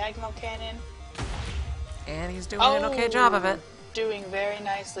diagonal cannon. And he's doing an okay job of it. Doing very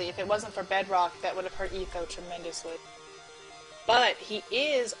nicely. If it wasn't for Bedrock, that would have hurt Etho tremendously. But he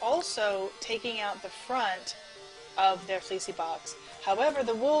is also taking out the front of their fleecy box. However,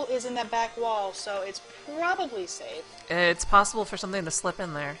 the wool is in that back wall, so it's probably safe. It's possible for something to slip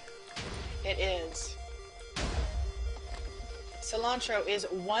in there. It is. Cilantro is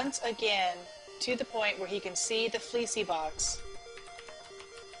once again to the point where he can see the fleecy box.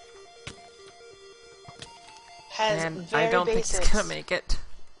 Has And very I don't basics. think he's gonna make it.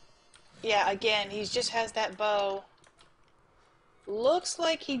 Yeah, again, he just has that bow. Looks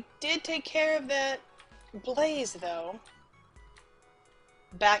like he did take care of that blaze, though.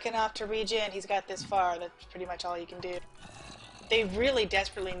 Backing off to regen, he's got this far. That's pretty much all he can do. They really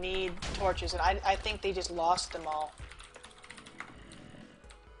desperately need torches, and I think they just lost them all.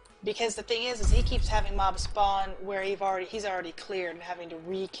 Because the thing is he keeps having mobs spawn where he's already cleared and having to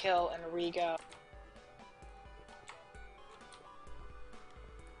re-kill and re-go.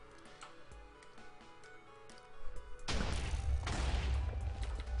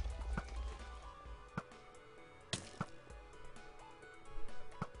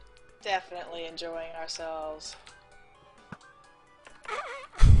 Definitely enjoying ourselves.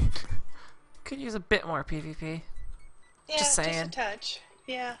 Could use a bit more PvP. Yeah, Just saying. a touch.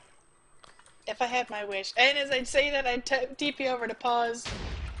 Yeah. If I had my wish. And as I'd say that, I'd TP over to Pause,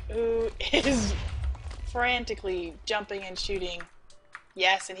 who is frantically jumping and shooting.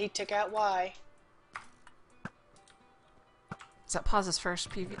 Yes, and he took out Y. Is that Pause's first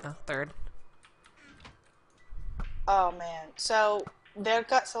PvP? No, third. Oh man. So they've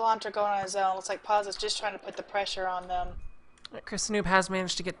got Cilantro going on his own. Looks like Pause is just trying to put the pressure on them. Chris Noob has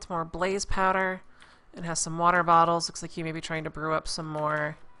managed to get more blaze powder and has some water bottles. Looks like he may be trying to brew up some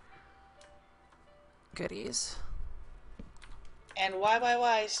more goodies. And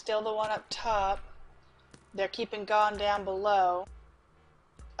YYY is still the one up top. They're keeping Gone down below.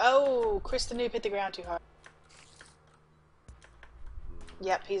 Oh, Chris the Noob hit the ground too hard.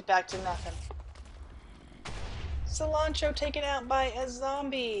 Yep, he's back to nothing. Cilantro taken out by a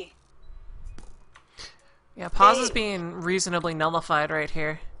zombie. Yeah, Pause is being reasonably nullified right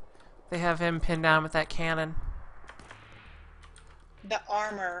here. They have him pinned down with that cannon. The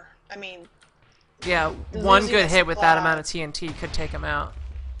armor, I mean... Yeah, one losing good a hit with that supply. amount of TNT could take him out.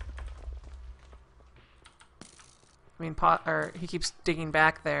 I mean, he keeps digging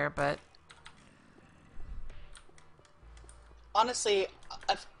back there, but... Honestly,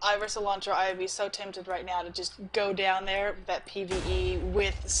 if I were Cilantro, I would be so tempted right now to just go down there, that PvE,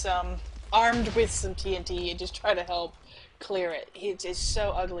 with some... armed with some TNT, and just try to help clear it. It's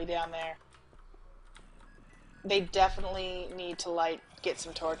so ugly down there. They definitely need to get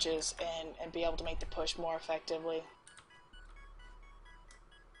some torches and be able to make the push more effectively.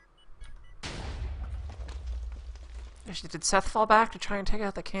 Actually, did Seth fall back to try and take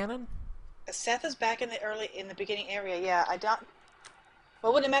out the cannon? Seth is back in the beginning area. Yeah, I don't.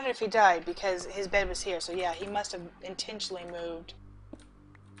 Well, it wouldn't matter if he died because his bed was here. So yeah, he must have intentionally moved.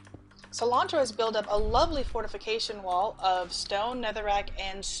 Cilantro has built up a lovely fortification wall of stone, netherrack,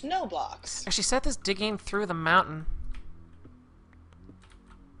 and snow blocks. Actually, Seth is digging through the mountain.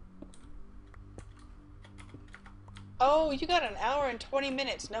 Oh, you got an hour and 20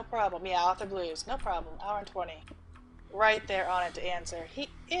 minutes. No problem. Yeah, Author Blues. No problem. Hour and 20. Right there on it to answer. He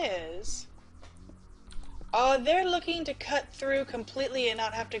is... Oh, they're looking to cut through completely and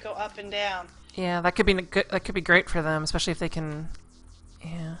not have to go up and down. Yeah, that could be good. That could be great for them, especially if they can...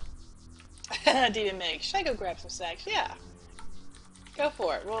 Yeah. Demon Meg. Should I go grab some snacks? Yeah. Go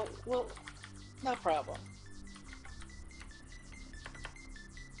for it. We'll... No problem.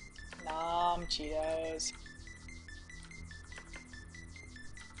 Nom Cheetos.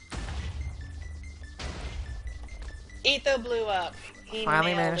 Etho blew up. He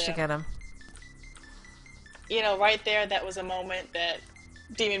Finally nailed managed to him. get him. You know, right there, that was a moment that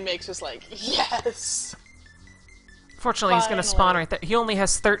Demon Mix was like, yes! Fortunately, he's going to Finally. spawn right there. He only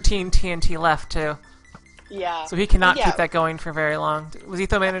has 13 TNT left, too. Yeah. So he cannot Yeah. keep that going for very long.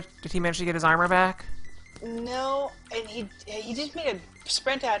 Did he manage to get his armor back? No, and he didn't make a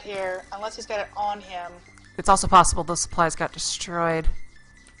sprint out here unless he's got it on him. It's also possible those supplies got destroyed.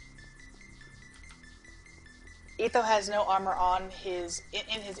 Etho has no armor on in his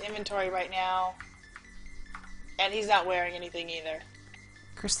inventory right now. And he's not wearing anything either.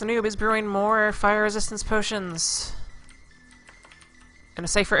 Chris the Noob is brewing more fire resistance potions. In a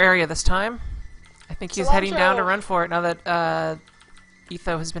safer area this time. I think he's heading down to run for it now that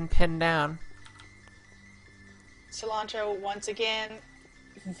Etho has been pinned down. Cilantro, once again,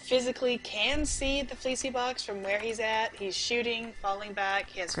 physically can see the fleecy box from where he's at. He's shooting, falling back.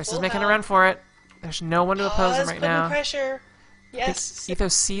 He has Chris full is making a health. run for it. There's no one to oppose him right putting now. Pressure. I Yes. think Etho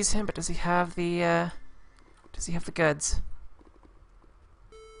sees him, but does he have the goods?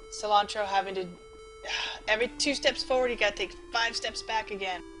 Cilantro having to... Every 2 steps forward, he got to take 5 steps back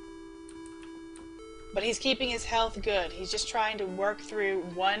again. But he's keeping his health good. He's just trying to work through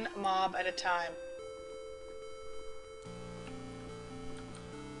one mob at a time.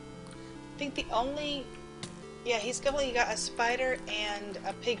 I think the only... Yeah, he's only got a spider and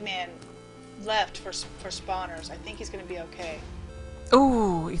a pigman left for spawners. I think he's going to be okay.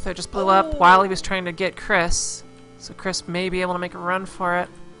 Ooh, Etho just blew up while he was trying to get Chris. So Chris may be able to make a run for it.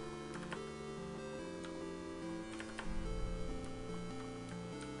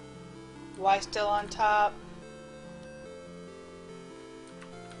 Y still on top.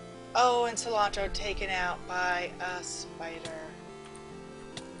 Oh, and Cilantro taken out by a spider.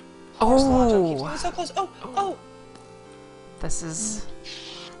 Poor Cilantro keeps getting so close. Oh! This is...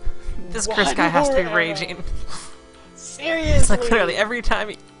 This Chris guy has to be raging. Seriously. It's like literally every time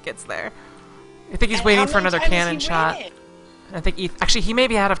he gets there. I think he's And waiting how for many another times has cannon he shot. ran it? I think actually he may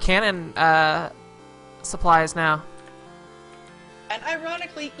be out of cannon supplies now. And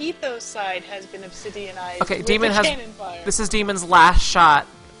ironically, Ethos' side has been obsidianized. Okay, with Demon the has... cannon fire. This is Demon's last shot.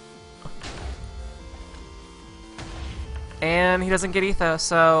 And he doesn't get Etho,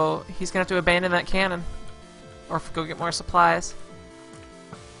 so he's gonna have to abandon that cannon. Or go get more supplies.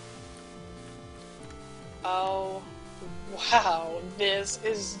 Oh, wow. This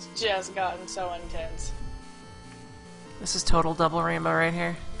is just gotten so intense. This is total double rainbow right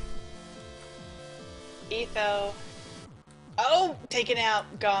here. Etho. Oh, taken out.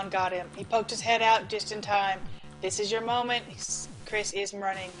 Gone, got him. He poked his head out just in time. This is your moment. Chris is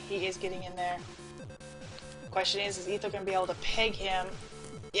running. He is getting in there. Question is Etho going to be able to peg him?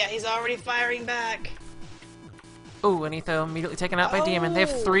 Yeah, he's already firing back. Ooh, and Etho immediately taken out by Demon. They have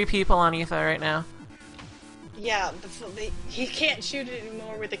Oh. 3 people on Etho right now. Yeah, he can't shoot it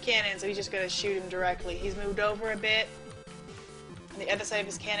anymore with the cannon, so he's just going to shoot him directly. He's moved over a bit on the other side of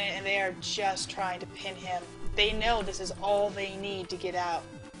his cannon, and they are just trying to pin him. They know this is all they need to get out.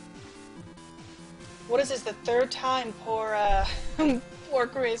 What is this, the 3rd time poor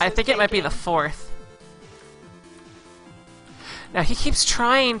Chris I has think it might be taken? the 4th. Now he keeps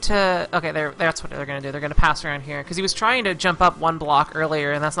trying to... Okay, that's what they're going to do. They're going to pass around here. Because he was trying to jump up 1 block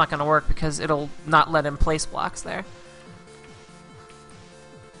earlier, and that's not going to work because it'll not let him place blocks there.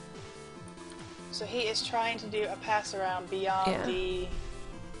 So he is trying to do a pass around beyond the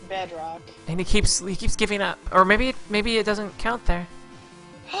bedrock. And he keeps giving up. Or maybe it doesn't count there.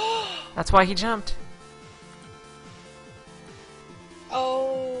 That's why he jumped.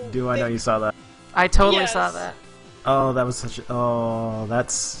 Oh. Do I know you saw that? I totally Yes. saw that. Oh, that was such a... Oh,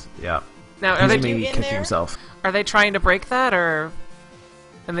 that's... Yeah. Now, He's are they maybe in kicking there? himself. are they trying to break that, or...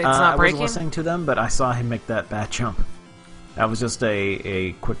 And it's I not wasn't breaking? listening to them, but I saw him make that bad jump. That was just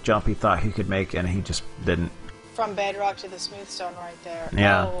a quick jump he thought he could make, and he just didn't. From bedrock to the smooth stone right there.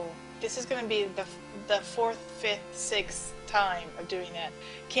 Yeah. Oh, this is going to be the fourth, fifth, sixth time of doing that.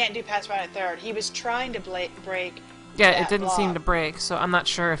 Can't do pass around at third. He was trying to break. Yeah, that it didn't block. seem to break, so I'm not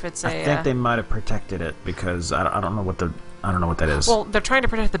sure if it's a. I think they might have protected it because I don't know what that is. Well, they're trying to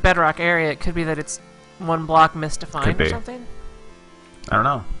protect the bedrock area. It could be that it's one block misdefined or something. I don't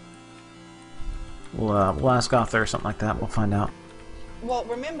know. We'll ask off there or something like that. We'll find out. Well,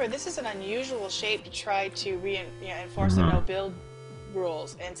 remember, this is an unusual shape to try to enforce the no-build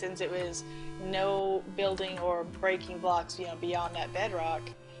rules, and since it was no building or breaking blocks, beyond that bedrock,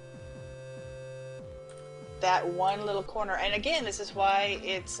 that one little corner, and again, this is why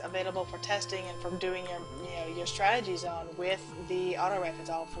it's available for testing and for doing your strategies on with the auto ref.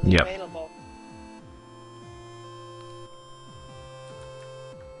 It's all fully available.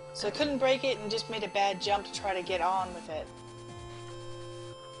 So I couldn't break it and just made a bad jump to try to get on with it.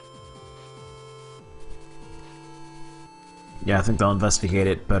 Yeah, I think they'll investigate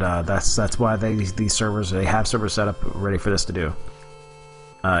it, but that's why these servers, they have servers set up ready for this to do.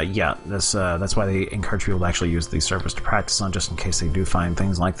 Yeah, that's why they encourage people to actually use these servers to practice on, just in case they do find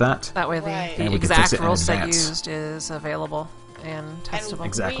things like that. That way the exact rule set used is available and testable. And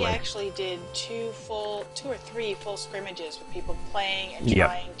exactly. We actually did two or three full scrimmages with people playing and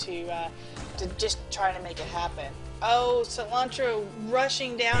trying to make it happen. Oh, Cilantro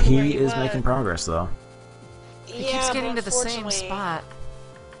rushing down to where he was. He is making progress, though. He keeps getting to the same spot.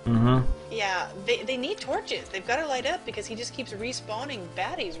 Mm-hmm. Yeah, they need torches. They've got to light up because he just keeps respawning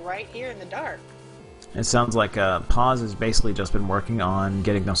baddies right here in the dark. It sounds like Paz has basically just been working on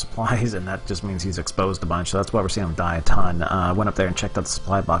getting those supplies, and that just means he's exposed a bunch, so that's why we're seeing him die a ton. Went up there and checked out the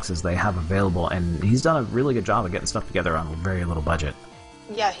supply boxes they have available, and he's done a really good job of getting stuff together on a very little budget.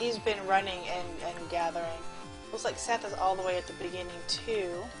 Yeah, he's been running and gathering. Looks like Seth is all the way at the beginning, too.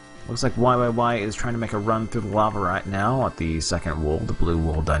 Looks like YYY is trying to make a run through the lava right now at the second wool, the blue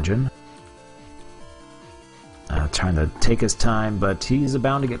wool dungeon. Trying to take his time, but he's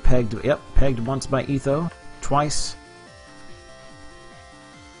bound to get pegged. Yep, pegged once by Etho. Twice.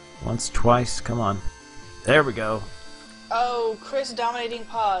 Once, twice. Come on. There we go. Oh, Chris dominating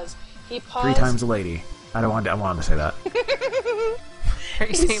pause. He paused. 3 times a lady. I wanted to say that. Are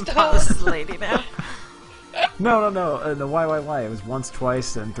you saying pause is lady now? No. The YYY. It was once,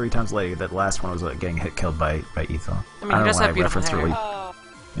 twice, and 3 times a lady. That last one was getting killed by Etho. I mean, he does have beautiful hair.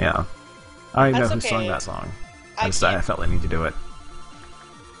 Yeah. I don't even know who okay. sung that song. I felt I need to do it.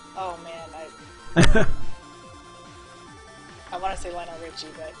 Oh man, I want to say Lionel Richie,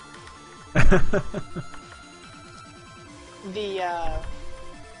 but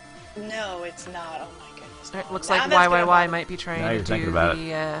no, it's not. Oh my goodness. It looks like YYY might be trying to do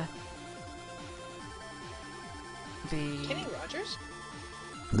the Kenny Rogers?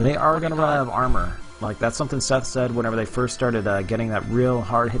 They are going to run out of armor. Like, that's something Seth said whenever they first started getting that real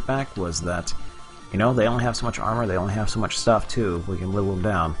hard hit back, was that, they only have so much armor, they only have so much stuff, too. We can whittle them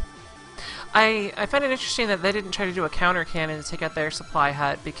down. I find it interesting that they didn't try to do a counter cannon to take out their supply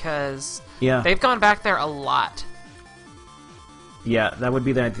hut, because they've gone back there a lot. Yeah, that would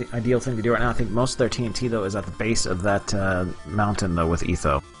be the ideal thing to do right now. I think most of their TNT, though, is at the base of that mountain, though, with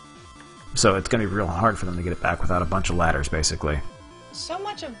Etho. So it's going to be real hard for them to get it back without a bunch of ladders, basically. So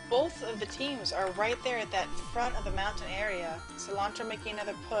much of both of the teams are right there at that front of the mountain area. Cilantro making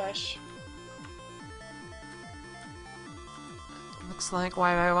another push. Looks like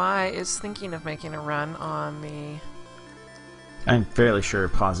YYY is thinking of making a run on the... I'm fairly sure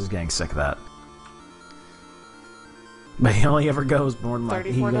Paz is getting sick of that. But he only ever goes more than like...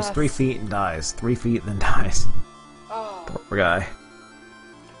 He goes 3 feet and dies. 3 feet, then dies. Oh. Poor guy.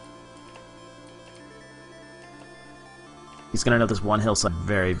 He's going to know this one hillside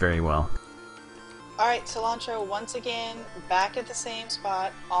very, very well. Alright, Cilantro once again back at the same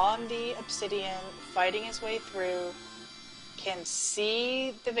spot on the obsidian, fighting his way through. Can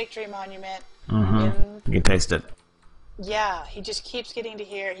see the victory monument. Mm-hmm. You can taste it. Yeah, he just keeps getting to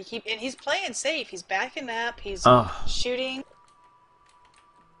here. And he's playing safe. He's backing up. He's shooting.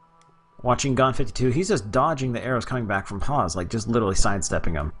 Watching Gone 52, he's just dodging the arrows coming back from Paz, like just literally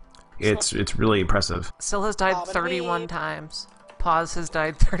sidestepping them. It's really impressive. Syl has died 31 times. Paz has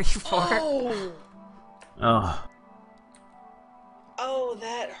died 34. Oh. Oh,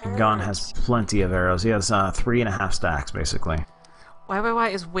 that hurts. Gon has plenty of arrows. He has 3.5 stacks, basically.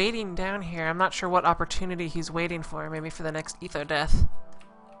 YYY is waiting down here. I'm not sure what opportunity he's waiting for. Maybe for the next Etho death.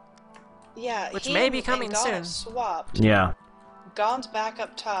 Yeah, which may be coming soon. Swapped. Yeah. Gon's back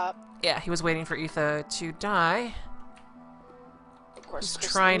up top. Yeah, he was waiting for Etho to die. course,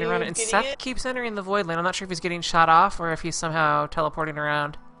 He's trying to run it, and getting Seth keeps entering the void lane. I'm not sure if he's getting shot off or if he's somehow teleporting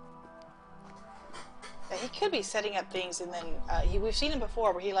around. Yeah, he could be setting up things, and then we've seen him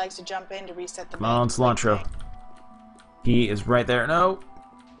before where he likes to jump in to reset the. Come on, Cilantro. He is right there. No,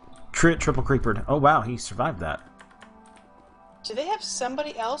 triple creepered. Oh wow, he survived that. Do they have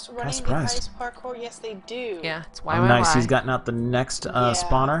somebody else running the ice parkour? Yes, they do. Yeah, it's Oh, nice. He's gotten out the next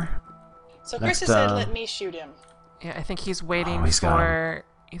spawner. So Chris has said, "Let me shoot him." Yeah, I think he's waiting for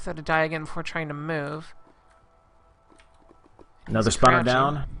Etho to die again before trying to move. Another spawner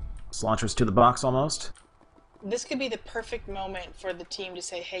down. Cilantro's to the box almost. This could be the perfect moment for the team to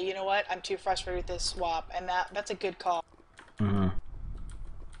say, "Hey, you know what? I'm too frustrated with this swap," and that's a good call. Mm-hmm.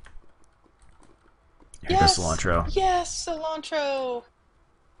 Here goes Cilantro. Yes, Cilantro!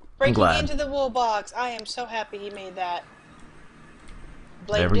 Breaking into the wool box. I am so happy he made that.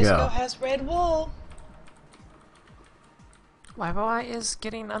 Blade Disco has red wool. YY is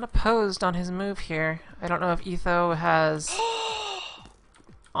getting unopposed on his move here. I don't know if Etho has...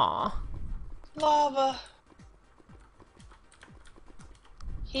 Aw. Lava.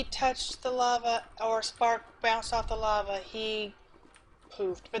 He touched the lava, or spark bounced off the lava. He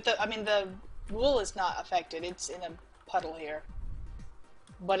poofed. But the wool is not affected. It's in a puddle here.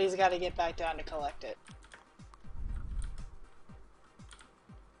 But he's got to get back down to collect it.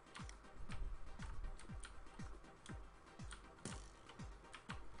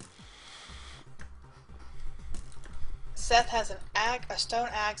 Seth has an axe, a stone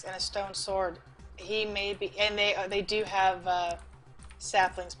axe, and a stone sword. He may be, and they do have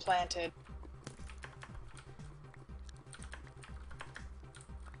saplings planted.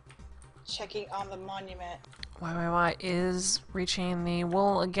 Checking on the monument. YYY is reaching the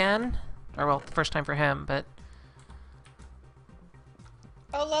wool again. Or, well, the first time for him, but...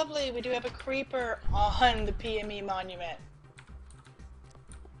 Oh, lovely. We do have a creeper on the PME monument.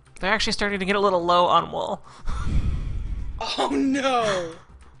 They're actually starting to get a little low on wool. Oh, no!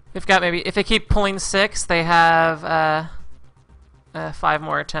 They've got maybe... If they keep pulling 6, they have 5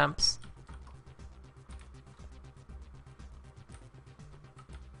 more attempts.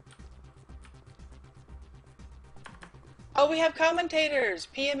 Oh, we have commentators!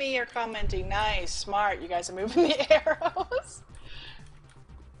 PME are commenting. Nice, smart. You guys are moving the arrows.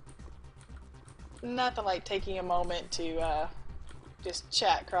 Nothing like taking a moment to just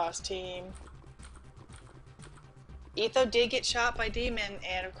chat cross team. Etho did get shot by Demon,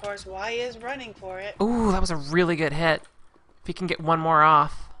 and of course Y is running for it. Ooh, that was a really good hit. If he can get one more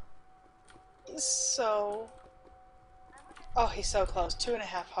off. So... Oh, he's so close. 2.5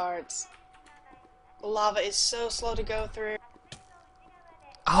 hearts. The lava is so slow to go through.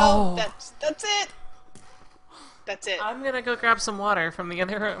 Oh, that's it. That's it. I'm gonna go grab some water from the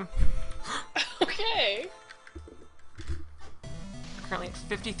other room. Okay. Currently at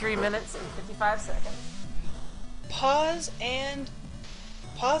 53 minutes and 55 seconds. Pause,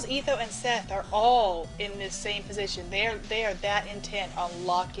 Etho, and Seth are all in this same position. They are that intent on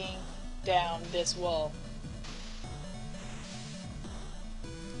locking down this wool.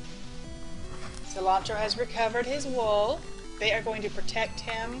 Cilantro has recovered his wool. They are going to protect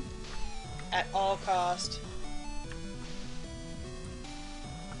him at all cost.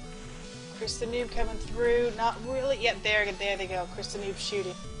 Chris the Noob coming through. Not really. Yep, there they go. Chris the Noob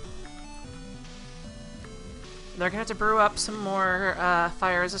shooting. They're gonna have to brew up some more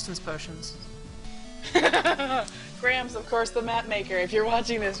fire resistance potions. Graham's, of course, the map maker. If you're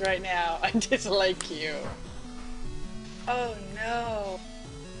watching this right now, I dislike you. Oh no.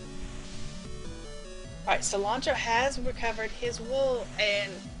 Alright, Cilantro has recovered his wool,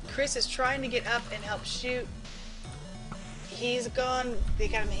 and Chris is trying to get up and help shoot. He's gone.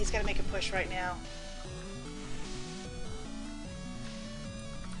 He's got to make a push right now.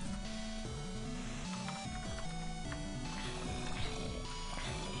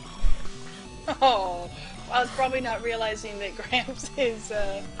 Oh, I was probably not realizing that Gramps is,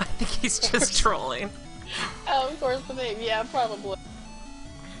 I think he's just trolling. Oh, of course, the name. Yeah, probably.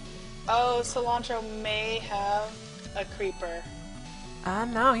 Oh, Cilantro may have a creeper.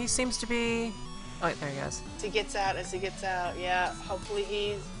 No, he seems to be... Oh, wait, there he goes. As he gets out, yeah. Hopefully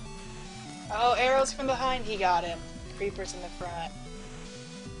he's... Oh, arrows from behind, he got him. Creepers in the front.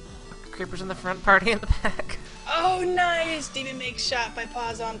 Creepers in the front, party in the back. Oh, nice! Demon makes shot by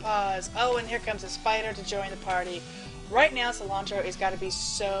pause on pause. Oh, and here comes a spider to join the party. Right now, Cilantro has got to be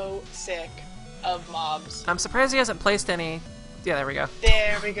so sick of mobs. I'm surprised he hasn't placed any... Yeah, there we go.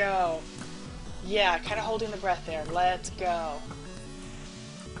 There we go. Yeah, kind of holding the breath there. Let's go.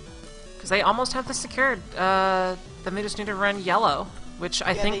 Because they almost have this secured. Then they just need to run yellow, which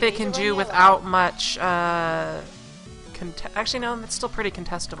I think they can do without much Actually, no, it's still pretty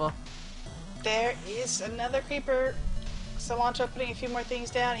contestable. There is another creeper. Cilantro putting a few more things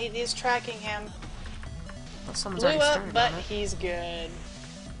down. He is tracking him. Well, someone's Blew already up, started but on it. he's good.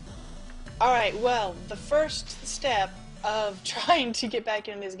 Alright, well, the first step of trying to get back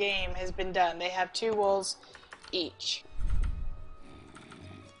in this game has been done. They have 2 wolves each.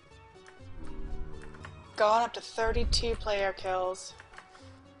 Gone up to 32 player kills.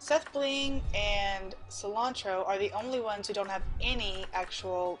 Seth Bling and Cilantro are the only ones who don't have any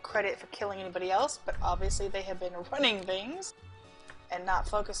actual credit for killing anybody else, but obviously they have been running things and not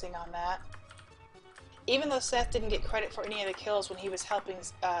focusing on that. Even though Seth didn't get credit for any of the kills when he was helping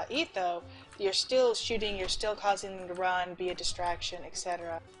Etho, you're still shooting, you're still causing them to run, be a distraction,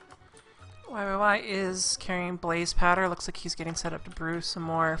 etc. YYY is carrying blaze powder. Looks like he's getting set up to brew some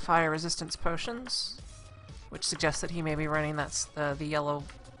more fire resistance potions, which suggests that he may be running that's the yellow.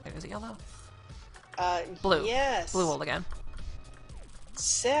 Wait, is it yellow? Blue. Yes. Blue wool again.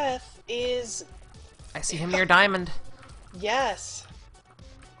 Seth is... I see him near diamond. Yes.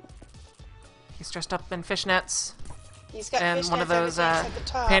 He's dressed up in fishnets He's got and one of those at the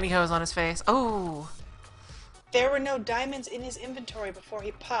top. pantyhose on his face. Oh! There were no diamonds in his inventory before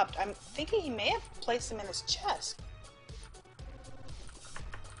he popped. I'm thinking he may have placed them in his chest.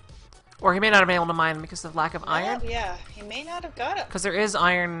 Or he may not have been able to mine them because of lack of iron. Yeah, he may not have got it. Because there is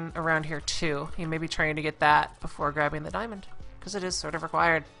iron around here too. He may be trying to get that before grabbing the diamond. Because it is sort of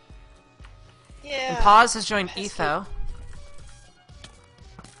required. Yeah. And Pause has joined Pesky. Etho.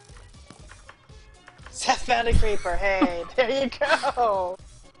 Seth found a creeper. Hey, there you go.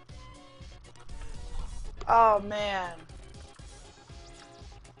 Oh, man.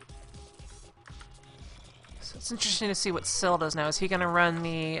 So it's interesting to see what Syl does now. Is he going to run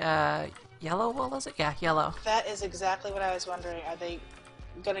the yellow wool, is it? Yeah, yellow. That is exactly what I was wondering. Are they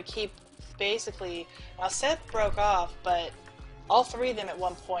going to keep basically... Now, Seth broke off, but all 3 of them at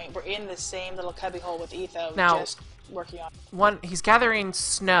one point were in the same little cubbyhole with Etho, Now, He's gathering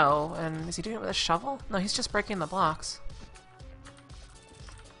snow, and is he doing it with a shovel? No, he's just breaking the blocks.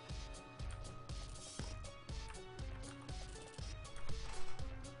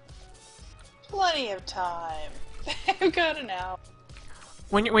 Plenty of time. They've got an hour.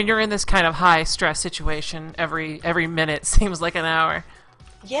 When you're in this kind of high stress situation, every minute seems like an hour.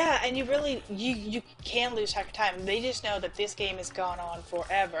 Yeah, and you really, you can lose track of time. They just know that this game has gone on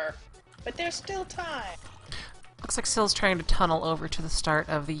forever. But there's still time. Looks like Syl's trying to tunnel over to the start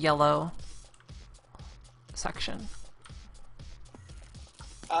of the yellow section.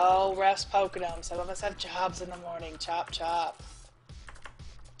 Oh, Ref's poking them. Some of us have jobs in the morning. Chop, chop.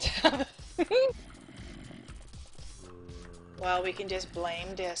 Well, we can just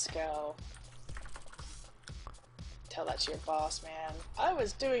blame Disco. Tell that to your boss, man. I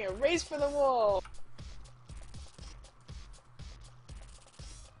was doing a race for the wool.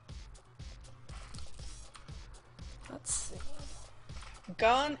 Let's see.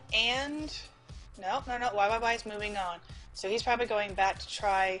 Gone and... No. YYY is moving on. So he's probably going back to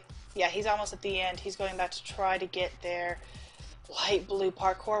try... Yeah, he's almost at the end. He's going back to try to get their light blue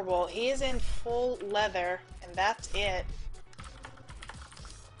parkour wool. He is in full leather, and that's it.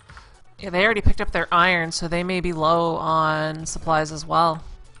 Yeah, they already picked up their iron, so they may be low on supplies as well.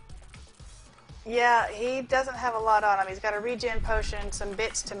 Yeah, he doesn't have a lot on him. He's got a regen potion, some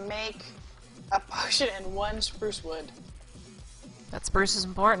bits to make a potion, and 1 spruce wood. That spruce is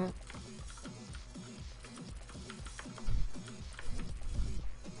important.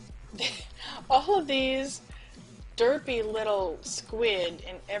 All of these derpy little squid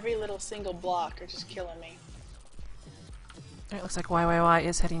in every little single block are just killing me. It looks like YYY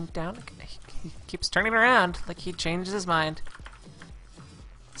is heading down. He keeps turning around, like he changed his mind.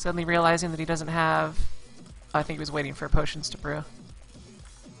 Suddenly realizing that he doesn't have... I think he was waiting for potions to brew.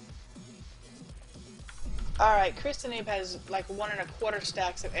 Alright, Kristen Noob has like 1 1/4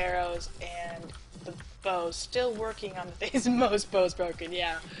 stacks of arrows and the bows. Still working on the things. Most bows broken,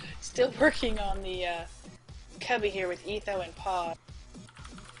 yeah. Still working on the cubby here with Etho and Paw.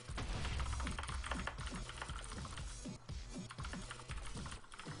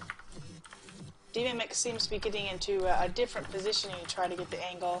 Demon Mix seems to be getting into a different positioning to try to get the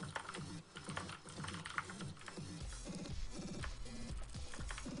angle.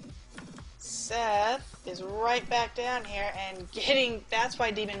 Seth is right back down here and getting... That's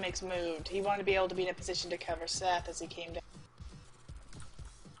why Demon Mix moved. He wanted to be able to be in a position to cover Seth as he came down.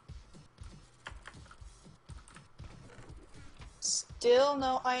 Still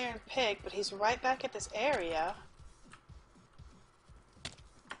no iron pick, but he's right back at this area.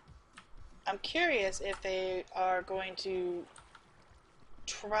 I'm curious if they are going to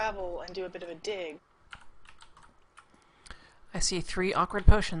travel and do a bit of a dig. I see 3 awkward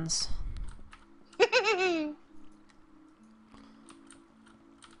potions.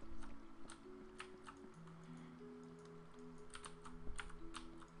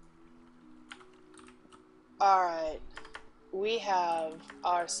 Alright. We have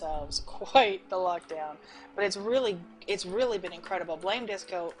ourselves quite the lockdown. But it's really been incredible. Blame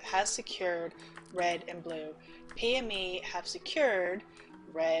Disco has secured red and blue. PME have secured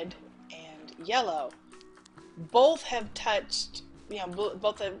red and yellow. Both have touched,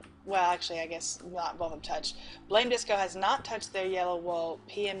 both have, well, actually, I guess not both have touched. Blame Disco has not touched their yellow wool.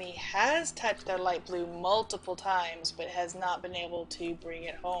 PME has touched their light blue multiple times, but has not been able to bring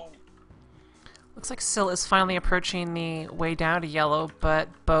it home. Looks like Syl is finally approaching the way down to yellow, but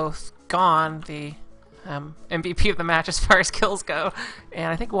both gone, the MVP of the match as far as kills go.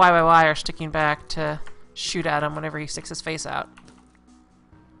 And I think YYY are sticking back to shoot at him whenever he sticks his face out.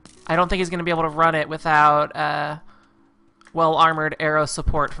 I don't think he's going to be able to run it without well-armored arrow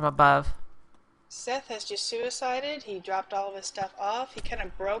support from above. Seth has just suicided. He dropped all of his stuff off. He kind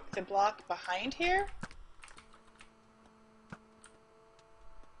of broke the block behind here.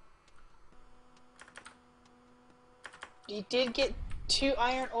 He did get 2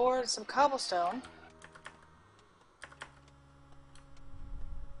 iron ore and some cobblestone.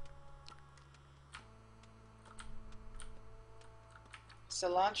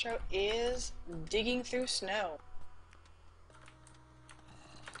 Cilantro is digging through snow.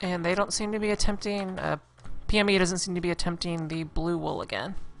 And they don't seem to be attempting... PME doesn't seem to be attempting the blue wool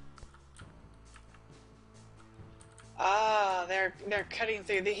again. Ah, they're cutting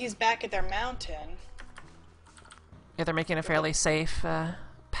through. He's back at their mountain. Yeah, they're making a fairly safe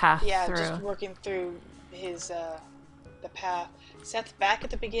path through. Yeah, just working through his the path. Seth's back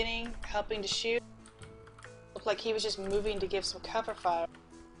at the beginning, helping to shoot. Looked like he was just moving to give some cover fire.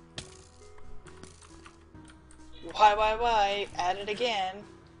 YYY at it again.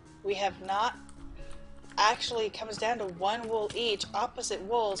 We have not actually comes down to 1 wool each, opposite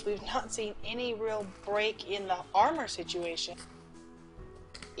wools. We've not seen any real break in the armor situation.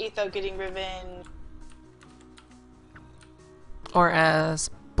 Etho getting revenge. Or as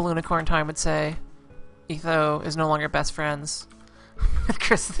Balloonicorn Time would say, Etho is no longer best friends with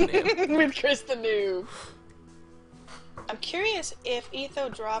Chris the Noob. With Chris the Noob. I'm curious if Etho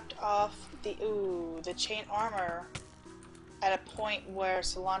dropped off the chain armor at a point where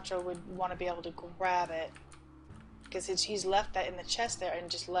Cilantro would want to be able to grab it. Because he's left that in the chest there and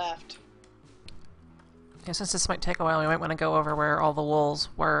just left. Yeah, since this might take a while, we might want to go over where all the wolves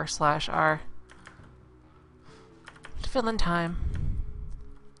were / are. To fill in time.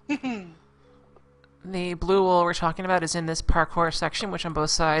 The blue wool we're talking about is in this parkour section, which on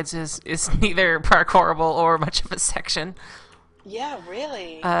both sides is neither parkourable or much of a section. Yeah,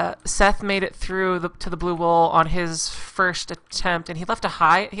 really. Seth made it through to the blue wool on his first attempt, and he left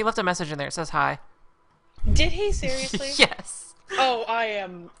a message in there. It says hi. Did he seriously? Yes. Oh,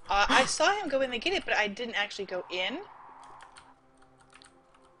 I saw him go in to get it, but I didn't actually go in.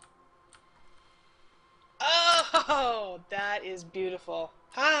 Oh, that is beautiful.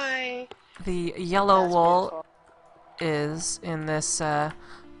 Hi. The yellow wool Beautiful. is in this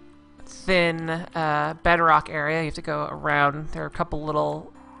thin bedrock area. You have to go around. There are a couple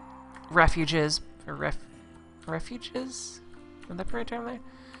little refuges. Or refuges? Is that the right term there?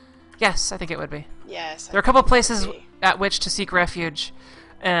 Yes, I think it would be. Yes. There are a couple places at which to seek refuge,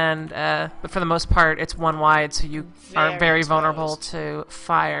 and but for the most part, it's one wide, so you are very vulnerable to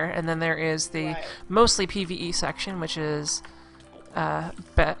fire. And then there is the mostly PvE section, which is not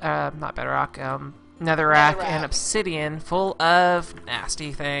bedrock, netherrack and obsidian, full of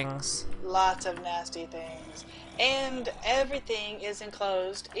nasty things. Lots of nasty things. And everything is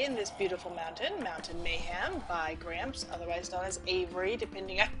enclosed in this beautiful mountain, Mountain Mayhem, by Gramps, otherwise known as Avery,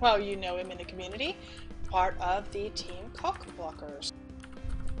 depending on how you know him in the community, part of the Team Cockblockers.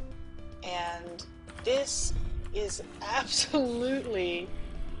 And this is absolutely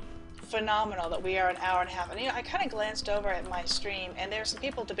phenomenal that we are an hour and a half. And I kind of glanced over at my stream, and there are some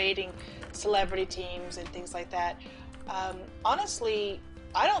people debating celebrity teams and things like that. Honestly,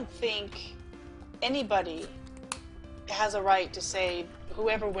 I don't think anybody has a right to say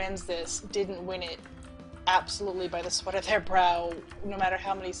whoever wins this didn't win it absolutely by the sweat of their brow, no matter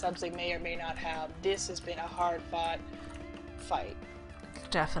how many subs they may or may not have. This has been a hard-fought fight.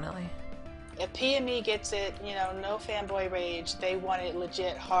 Definitely. If PME gets it, no fanboy rage, they want it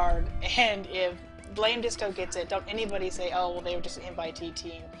legit hard. And if Blame Disco gets it, don't anybody say, oh, well, they were just an invitee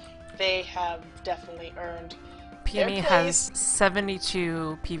team. They have definitely earned PME their has place.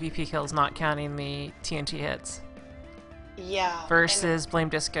 72 PvP kills, not counting the TNT hits. Yeah. Versus Blame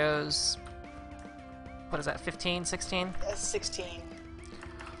Disco's what is that, 15, 16? 16.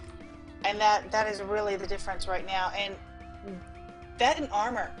 And that is really the difference right now. And that and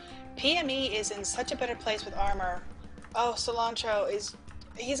armor. PME is in such a better place with armor. Oh, Cilantro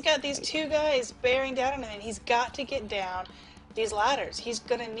he's got these two guys bearing down on him, and he's got to get down these ladders. He's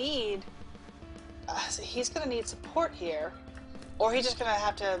gonna need support here, or he's just gonna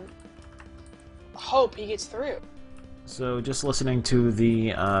have to hope he gets through. So just listening to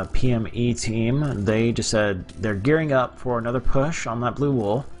the PME team, they just said they're gearing up for another push on that blue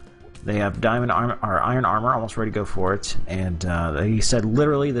wool. They have diamond armor or iron armor almost ready to go for it, and they said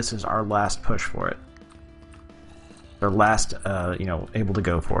literally this is our last push for it. Their last, able to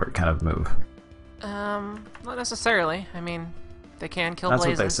go for it kind of move. Not necessarily. I mean, they can kill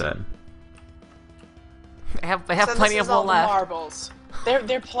blazes. blazes. That's what they said. They have so plenty of wool left. Marbles.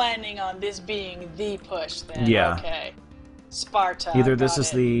 They're planning on this being the push then. Yeah. Okay. Sparta. Either this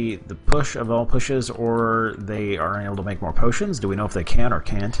is the push of all pushes, or they are able to make more potions. Do we know if they can or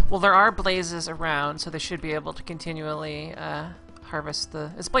can't? Well, there are blazes around, so they should be able to continually harvest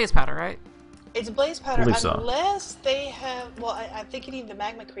the... It's blaze powder, right? It's blaze powder, so. Unless they have... Well, I'm thinking even the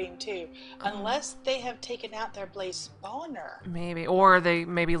magma cream, too. Unless they have taken out their blaze spawner. Maybe. Or they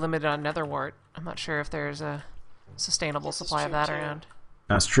may be limited on nether wart. I'm not sure if there's a sustainable supply of that around.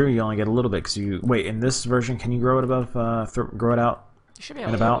 That's true. You only get a little bit because you wait. In this version, can you grow it above? Grow it out. You should be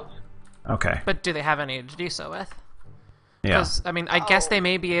able and to. About. Okay. But do they have any to do so with? Yeah. Because I mean, I guess they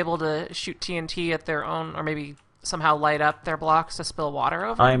may be able to shoot TNT at their own, or maybe somehow light up their blocks to spill water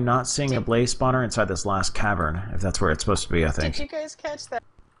over. I am not seeing a blaze spawner inside this last cavern. If that's where it's supposed to be, I think. Did you guys catch that?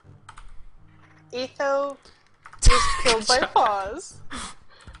 Etho was killed by Pause.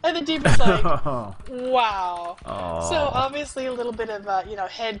 And the demon's like, wow. Oh. So obviously a little bit of,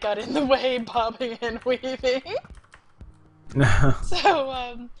 head got in the way, bobbing and weaving.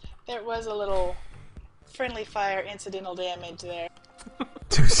 So there was a little friendly fire incidental damage there.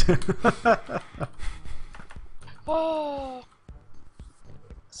 Oh.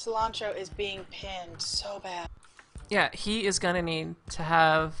 Cilantro is being pinned so bad. Yeah, he is going to need to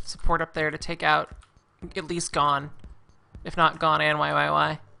have support up there to take out at least Gone. If not Gone and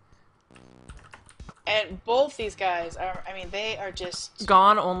YYY. And both these guys are, they are just...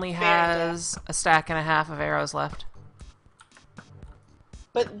 Gone only has a stack and a half of arrows left.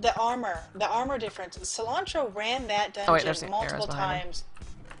 But the armor difference. Cilantro ran that dungeon multiple times.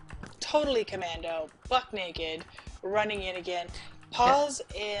 Totally commando, buck naked, running in again. Pause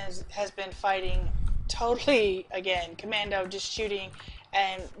has been fighting totally, again, commando, just shooting.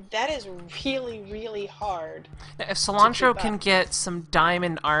 And that is really, really hard. Now, if Cilantro can get some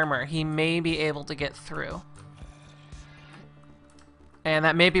diamond armor, he may be able to get through. And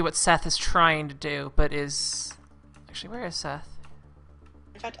that may be what Seth is trying to do, but is... Actually, where is Seth?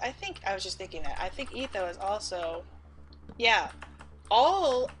 In fact, I was just thinking that. I think Etho is also... Yeah.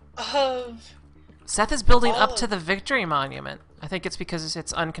 All of... Seth is building up to the victory monument. I think it's because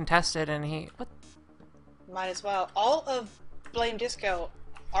it's uncontested and he... What? Might as well. All of Blame Disco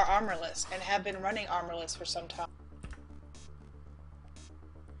are armorless and have been running armorless for some time.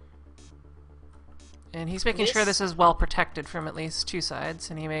 And he's making sure this is well protected from at least two sides,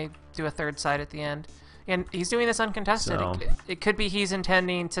 and he may do a third side at the end. And he's doing this uncontested. So, it could be he's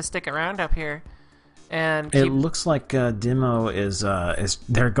intending to stick around up here. And it looks like Demo is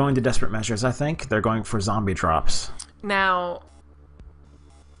they're going to desperate measures. I think they're going for zombie drops. Now,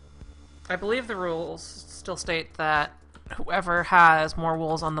 I believe the rules still state that whoever has more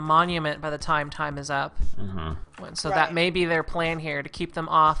wolves on the monument by the time is up. Mm-hmm. So that may be their plan here, to keep them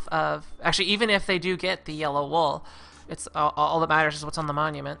off of... Actually, even if they do get the yellow wool, it's all that matters is what's on the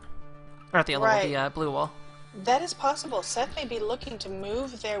monument. Or not the yellow wool, the blue wool. That is possible. Seth may be looking to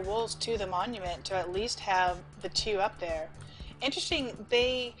move their wolves to the monument to at least have the two up there. Interesting,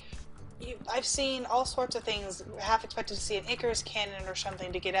 I've seen all sorts of things. Half expected to see an Icarus cannon or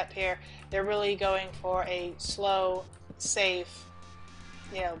something to get up here. They're really going for a slow, safe,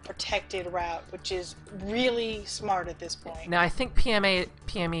 protected route, which is really smart at this point. Now, I think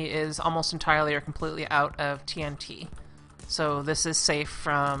PME is almost entirely or completely out of TNT. So this is safe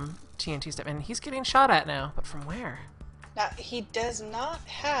from TNT stuff. And he's getting shot at now, but from where? Now, he does not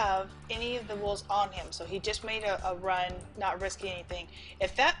have any of the wolves on him, so he just made a run, not risking anything.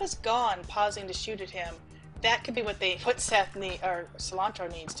 If that was Gone, pausing to shoot at him, that could be what Seth or Cilantro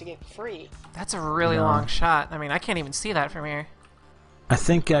needs to get free. That's a really long shot. I mean, I can't even see that from here. I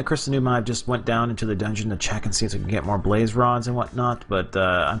think Chris the Noob just went down into the dungeon to check and see if we can get more blaze rods and whatnot, but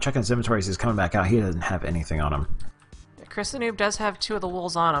I'm checking his inventory as he's coming back out. He doesn't have anything on him. Yeah, Chris the Noob does have 2 of the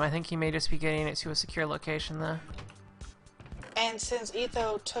wolves on him. I think he may just be getting it to a secure location, though. And since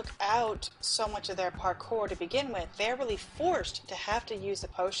Etho took out so much of their parkour to begin with, they're really forced to have to use the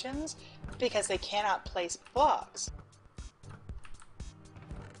potions because they cannot place blocks.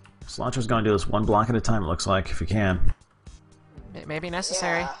 Cilantro's going to do this one block at a time, it looks like, if he can. It may be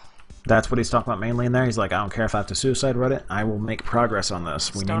necessary. Yeah. That's what he's talking about mainly in there. He's like, I don't care if I have to suicide run it. I will make progress on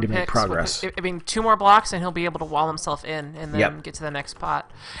this. We need to make progress. I mean, 2 more blocks and he'll be able to wall himself in and then get to the next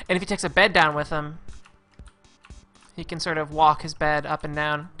spot. And if he takes a bed down with him, he can sort of walk his bed up and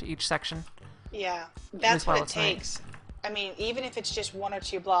down to each section. Yeah, that's what it takes. I mean, even if it's just 1 or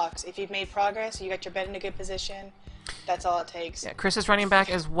 2 blocks, if you've made progress, you got your bed in a good position, that's all it takes. Yeah, Chris is running back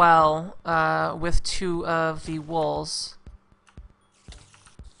as well with 2 of the wolves.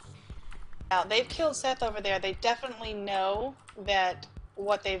 Now, they've killed Seth over there. They definitely know that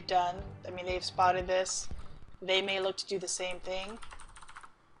what they've done. I mean, they've spotted this. They may look to do the same thing.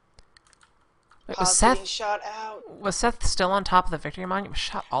 Wait, Getting shot out. Was Seth still on top of the Victory Monument? Was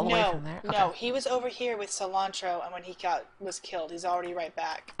shot all the way from there? Okay. No, he was over here with Cilantro, and when he was killed, he's already right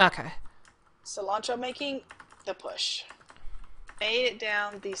back. Okay. Cilantro making the push. Made it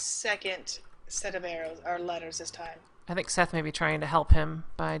down the second set of arrows, or letters this time. I think Seth may be trying to help him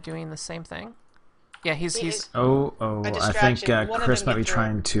by doing the same thing. Yeah, he's I think Chris might be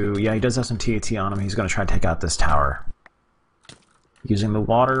trying to... Yeah, he does have some TAT on him. He's going to try to take out this tower. Using the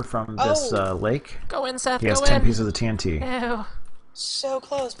water from this lake. Go in, Seth, he has 10 pieces of TNT. Ew. So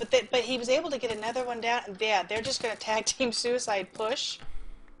close, but he was able to get another one down. Yeah, they're just going to tag team suicide push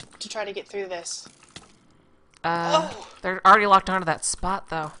to try to get through this. They're already locked onto that spot,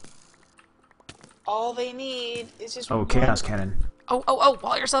 though. All they need is just one. Chaos Cannon. Oh,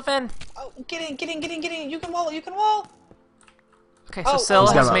 wall yourself in. Oh, get in. You can wall. Okay, so Syl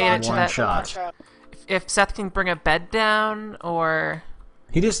has made it to that shot. If Seth can bring a bed down, or...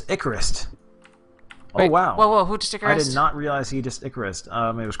 He just Icarus'd. Wait, oh, wow. Whoa, who just Icarus'd? I did not realize he just Icarus'd.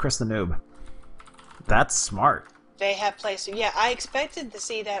 It was Chris the Noob. That's smart. They have placed... Yeah, I expected to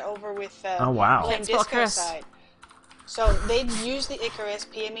see that over with oh, wow. Flame Disco side. So they've used the Icarus,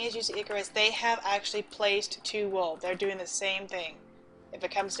 PME has used the Icarus, they have actually placed 2 wolves. They're doing the same thing. If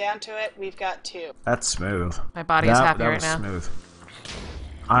it comes down to it, we've got 2. That's smooth. My body is happy right now. Smooth.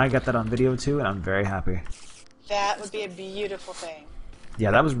 I got that on video too, and I'm very happy. That would be a beautiful thing.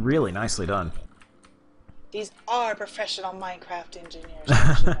 Yeah, that was really nicely done. These are professional Minecraft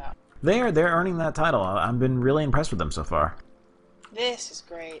engineers. They're earning that title. I've been really impressed with them so far. This is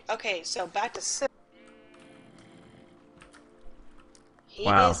great. Okay, so back to Syl. He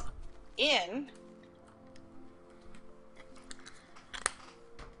is in.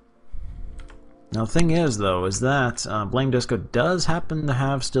 Now, the thing is, though, is that Blame Disco does happen to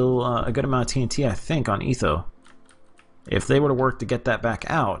have still a good amount of TNT, I think, on Etho. If they were to work to get that back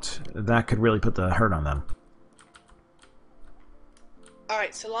out, that could really put the hurt on them.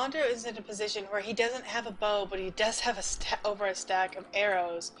 Alright, Cilantro is in a position where he doesn't have a bow, but he does have over a stack of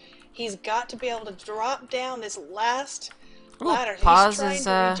arrows. He's got to be able to drop down this last ladder. Pause is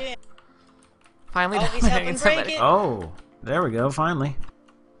finally he's helping break it. Oh, there we go, finally.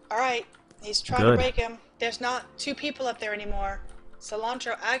 Alright, he's trying to break him. There's not 2 people up there anymore.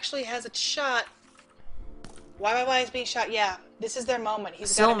 Cilantro actually has a shot. Why is being shot? Yeah, this is their moment. He's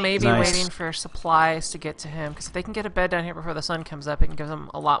still maybe waiting for supplies to get to him, because if they can get a bed down here before the sun comes up, it can give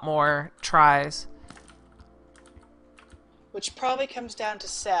them a lot more tries. Which probably comes down to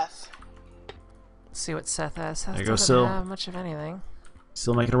Seth. Let's see what Seth has. Seth there you go, doesn't Syl. have much of anything.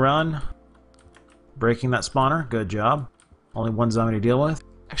 Still making a run. Breaking that spawner. Good job. Only 1 zombie to deal with.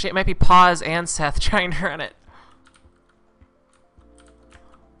 Actually, it might be Pause and Seth trying to run it.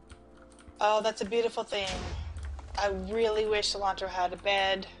 Oh, that's a beautiful thing. I really wish Cilantro had a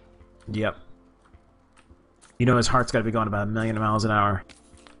bed. Yep. You know his heart's got to be going about 1,000,000 miles an hour.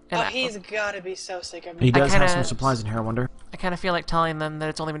 And he's got to be so sick of me. He does have some supplies in here, I wonder. I kind of feel like telling them that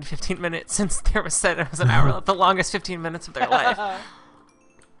it's only been 15 minutes since there was said it was an hour. The longest 15 minutes of their life.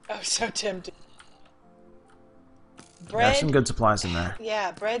 Oh, so tempting. There's some good supplies in there.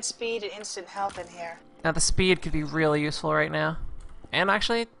 Yeah, bread, speed, and instant health in here. Now the speed could be really useful right now. And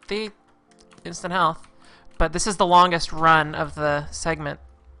actually, the instant health. But this is the longest run of the segment.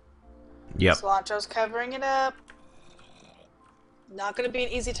 Yep. Cilantro's covering it up. Not going to be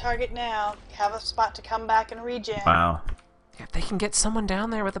an easy target now. Have a spot to come back and regen. Wow. If they can get someone down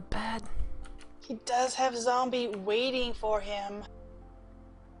there with a bed. He does have zombie waiting for him.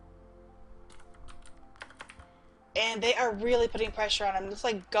 And they are really putting pressure on him. It looks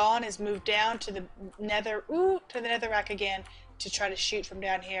like Gone has moved down to the nether, to the netherrack again to try to shoot from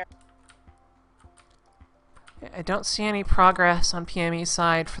down here. I don't see any progress on PME's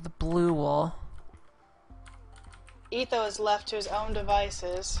side for the blue wool. Etho is left to his own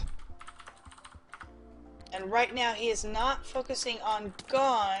devices. And right now he is not focusing on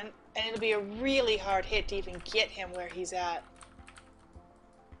Gone, and it'll be a really hard hit to even get him where he's at.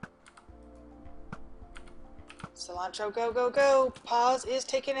 Cilantro, go, go, go. Pause is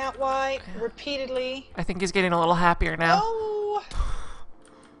taken out Y repeatedly. I think he's getting a little happier now. Oh!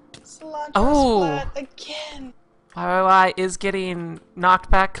 Cilantro splat again. YYY is getting knocked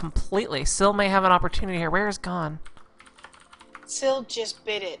back completely. Sil may have an opportunity here. Where is Gone? Sil just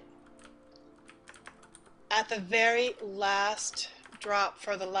bit it. At the very last drop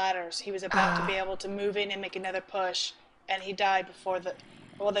for the ladders, he was about to be able to move in and make another push, and he died before the...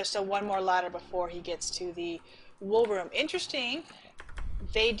 Well, there's still one more ladder before he gets to the wool room. Interesting.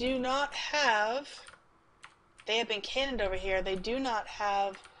 They do not have... They have been cannoned over here. They do not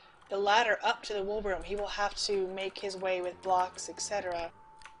have the ladder up to the wool room. He will have to make his way with blocks, etc.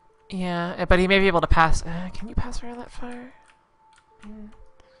 Yeah, but he may be able to pass... can you pass around that fire?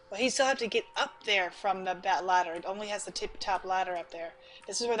 Well, he still have to get up there from that ladder. It only has the tip-top ladder up there.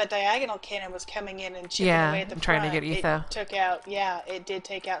 This is where that diagonal cannon was coming in and chipping away at the front. trying to get Etho. It took out, yeah, it did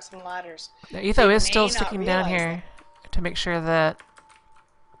take out some ladders. Now, Etho is still sticking down here to make sure that...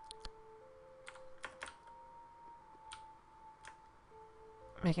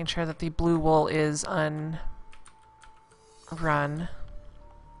 Making sure that the blue wool is unrun.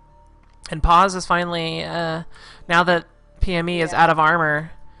 And Pause is finally, now that PME is out of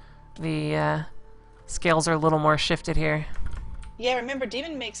armor, the scales are a little more shifted here. Yeah, remember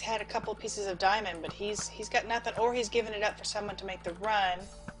Demon Mix had a couple pieces of diamond, but he's got nothing, or he's given it up for someone to make the run.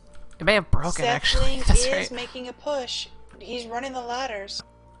 It may have broken, actually. That's right. is making a push. He's running the ladders.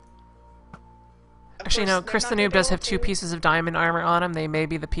 Actually, no, Chris the Noob does have 2 pieces of diamond armor on him. They may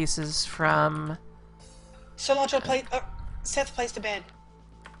be the pieces from... Seth placed the bed.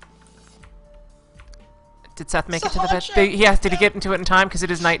 Did Seth make it to the bed? Did he get into it in time? Because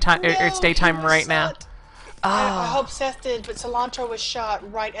it is nighttime, or it's daytime right now. Oh. I hope Seth did, but Cilantro was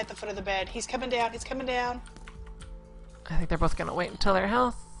shot right at the foot of the bed. He's coming down, he's coming down. I think they're both going to wait until their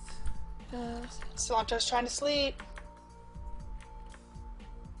health. Cilantro's trying to sleep.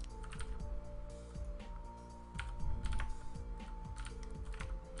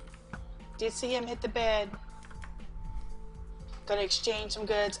 Did see him hit the bed. Gonna exchange some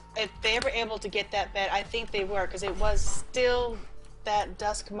goods. If they were able to get that bed, I think they were, because it was still that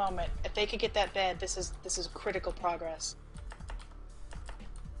dusk moment. If they could get that bed, this is critical progress.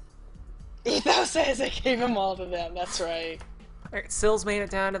 Etho says I gave them all to them. That's right. Alright, Sil's made it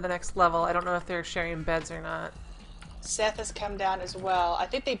down to the next level. I don't know if they're sharing beds or not. Seth has come down as well. I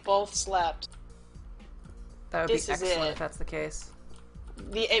think they both slept. That would be excellent if that's the case.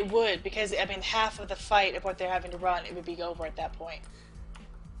 It would, because, I mean, half of the fight of what they're having to run, it would be over at that point.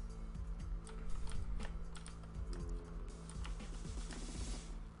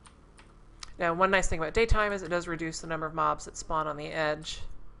 Now, one nice thing about daytime is it does reduce the number of mobs that spawn on the edge.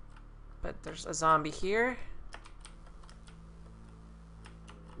 But there's a zombie here,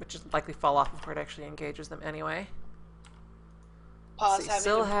 which is likely fall off before it actually engages them anyway. Pause having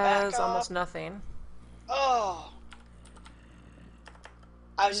Sil to has back almost off. nothing. Oh!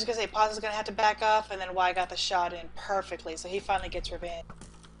 I was just gonna say, Paz is gonna have to back off, and then Y got the shot in perfectly, so he finally gets revenge.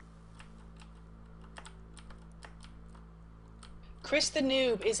 Chris the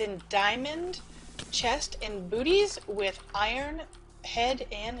Noob is in diamond, chest, and booties with iron head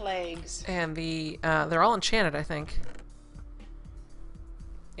and legs. And they're all enchanted, I think.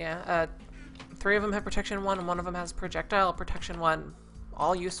 Yeah, 3 of them have protection 1, and 1 of them has projectile protection 1.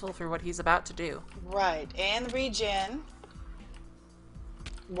 All useful for what he's about to do. Right, and regen.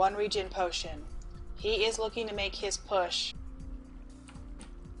 1 regen potion. He is looking to make his push.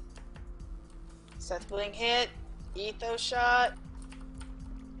 Seth Bling hit. Etho shot.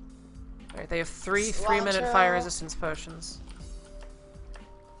 Alright, they have 3 Cilantro. 3-minute fire resistance potions.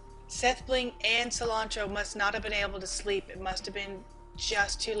 Seth Bling and Cilantro must not have been able to sleep. It must have been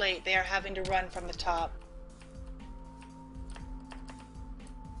just too late. They are having to run from the top.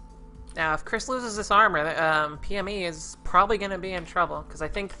 Now, if Chris loses this armor, PME is probably going to be in trouble, because I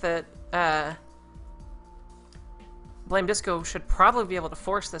think that Blame Disco should probably be able to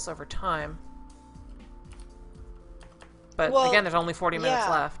force this over time. But again, there's only 40 minutes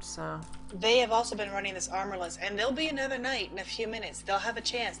left, so... They have also been running this armorless, and there'll be another night in a few minutes. They'll have a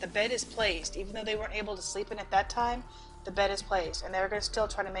chance. The bed is placed. Even though they weren't able to sleep in at that time, the bed is placed, and they're going to still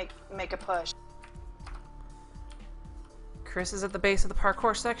try to make a push. Chris is at the base of the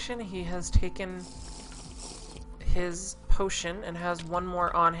parkour section. He has taken his potion and has 1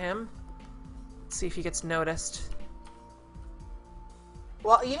 more on him. Let's see if he gets noticed.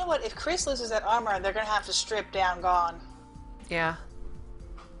 Well, you know what? If Chris loses that armor, they're gonna have to strip down Gone. Yeah.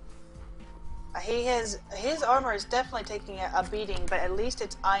 His armor is definitely taking a beating, but at least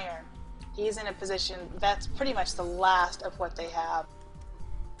it's iron. He's in a position that's pretty much the last of what they have.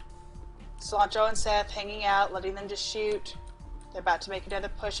 Cilantro and Seth hanging out, letting them just shoot. They're about to make another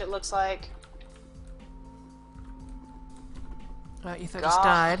push, it looks like. Etho just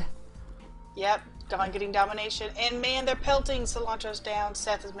died. Yep, Gone getting domination. And man, they're pelting. Cilantro's down.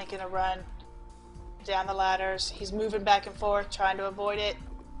 Seth is making a run down the ladders. He's moving back and forth, trying to avoid it.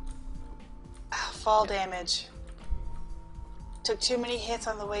 Fall damage. Took too many hits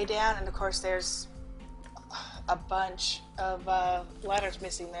on the way down, and of course there's a bunch of ladders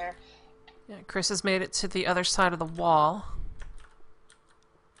missing there. Yeah, Chris has made it to the other side of the wall.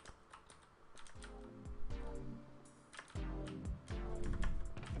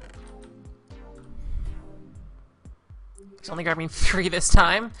 He's only grabbing 3 this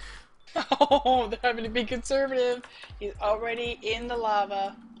time. Oh, they're having to be conservative. He's already in the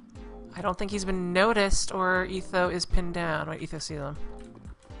lava. I don't think he's been noticed, or Etho is pinned down. Wait, Etho see them.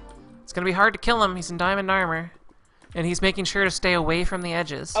 It's gonna be hard to kill him. He's in diamond armor. And he's making sure to stay away from the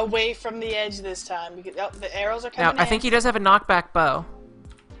edges. Away from the edge this time. Because, oh, the arrows are coming Now, I think he does have a knockback bow.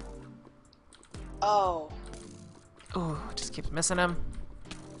 Oh. Ooh, just keeps missing him.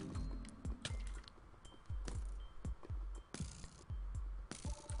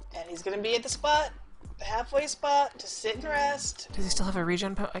 And he's gonna be at the spot, the halfway spot, to sit and rest. Does he still have a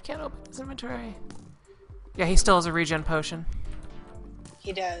regen potion? I can't open his inventory. Yeah, he still has a regen potion.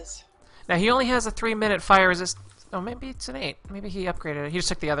 He does. Now, he only has a 3-minute fire resist. Oh, maybe it's an 8. Maybe he upgraded it. He just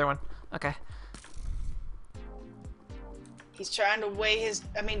took the other one. Okay. He's trying to weigh his...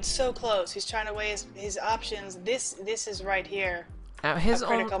 I mean, so close. He's trying to weigh his options. This is right here. Now, A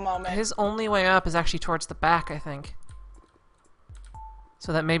critical moment. His only way up is actually towards the back, I think.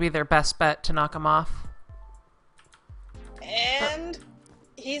 So that may be their best bet to knock him off. And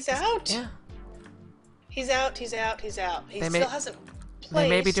he's out. Yeah. He's out. He still hasn't placed. They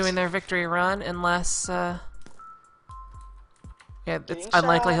may be doing their victory run unless... yeah, it's Getting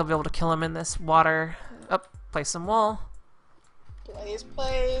unlikely shot. he'll be able to kill him in this water. Up, place some wall.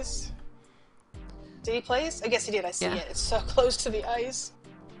 Place. Did he place? I guess he did. I see Yeah. it. It's so close to the ice.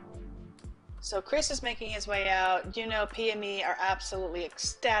 So Chris is making his way out. You know, PME are absolutely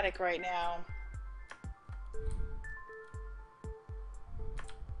ecstatic right now.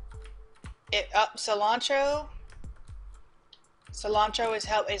 Cilantro. Cilantro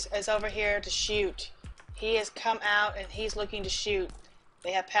is over here to shoot. He has come out and he's looking to shoot.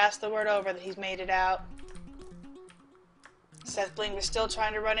 They have passed the word over that he's made it out. Seth Bling was still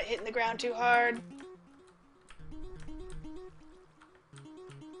trying to run it, hitting the ground too hard.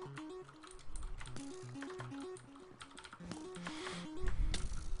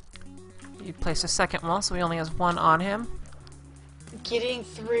 He placed a second wall, so he only has 1 on him. Getting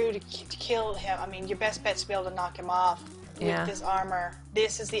through to kill him. I mean, your best bet's to be able to knock him off Yeah. with this armor.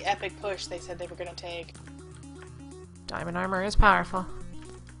 This is the epic push they said they were going to take. Diamond armor is powerful.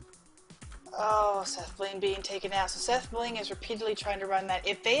 Oh, Seth Bling being taken out. So Seth Bling is repeatedly trying to run that.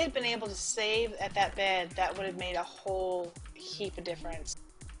 If they had been able to save at that bed, that would have made a whole heap of difference.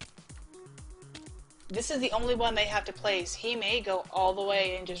 This is the only one they have to place. He may go all the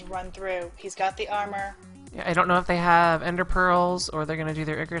way and just run through. He's got the armor. Yeah, I don't know if they have ender pearls or they're going to do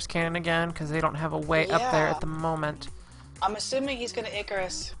their Icarus cannon again because they don't have a way up there Yeah. at the moment. I'm assuming he's going to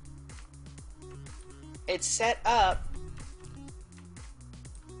Icarus. It's set up.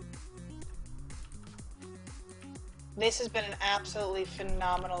 This has been an absolutely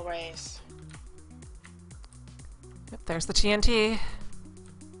phenomenal race. Yep, there's the TNT.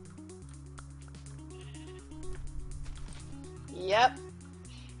 Yep.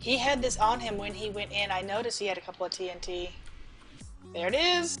 He had this on him when he went in. I noticed he had a couple of TNT. There it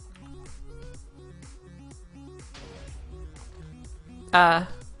is.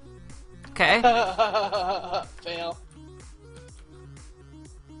 Okay. Fail.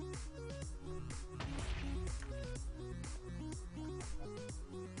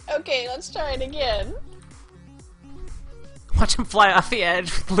 Okay, let's try it again. Watch him fly off the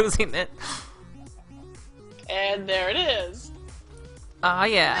edge, losing it. And there it is. Ah,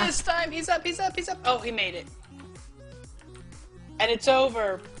 yeah. This time, he's up. Oh, he made it. And it's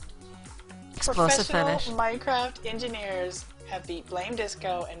over. Explosive Professional finish. Minecraft engineers have beat Blame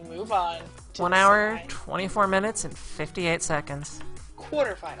Disco and move on to 1 the hour, semi- 24 minutes, and 58 seconds.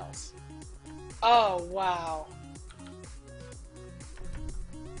 quarterfinals. Oh, wow.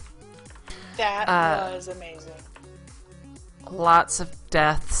 That was amazing. Lots of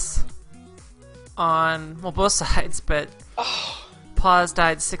deaths on, well, both sides, but Oh, Pause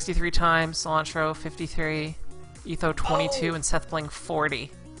died 63 times, Cilantro 53, Etho 22, and Seth Bling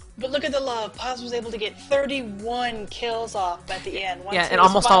 40. But look at the love. Paz was able to get 31 kills off at the end. Yeah, and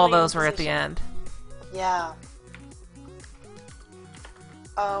almost all of those were at the end. Yeah.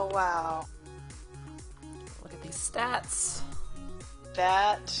 Oh, wow. Look at these stats.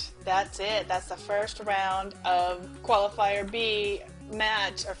 That's it. That's the first round of Qualifier B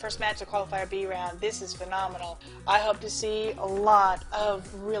match, or first match of Qualifier B round. This is phenomenal. I hope to see a lot of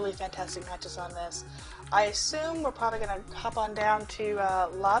really fantastic matches on this. I assume we're probably going to hop on down to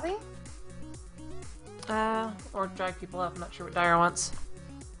lobby? Or drag people up. I'm not sure what Dyer wants.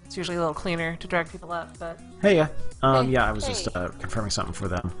 It's usually a little cleaner to drag people up, but... Hey, yeah. Hey, I was just confirming something for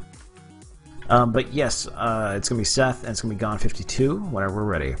them. But yes, it's going to be Seth, and it's going to be Gone 52, whenever we're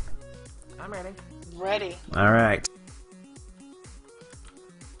ready. I'm ready. Ready. Alright.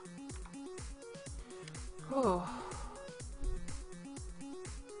 Ooh.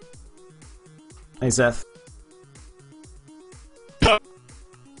 Hey, Seth. Oh,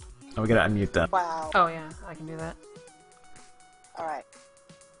 we gotta unmute them. Wow. Oh, yeah, I can do that. Alright.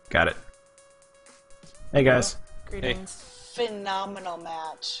 Got it. Hey, guys. Greetings. Phenomenal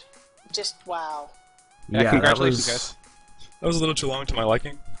match. Just wow. Yeah, congratulations, that guys. That was a little too long to my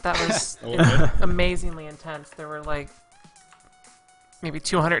liking. That was A little bit. amazingly intense. There were, like, maybe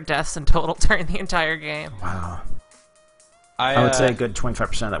 200 deaths in total during the entire game. Wow. I would say a good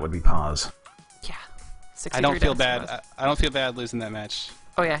 25% of that would be pause. Yeah. I don't feel deaths bad. I don't feel bad losing that match.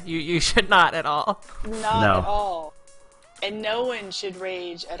 Oh, yeah, you should not at all. Not No. at all. And no one should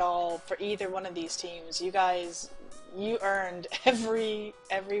rage at all for either one of these teams. You guys, you earned every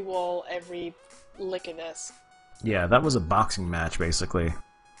wool, every lick of this. Yeah, that was a boxing match, basically.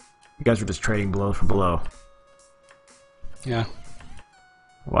 You guys were just trading blow for blow. Yeah.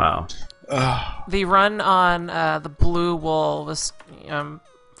 Wow. The run on the blue wool was,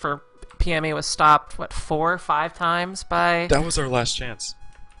 for PME was stopped, what, 4 or 5 times by... That was our last chance.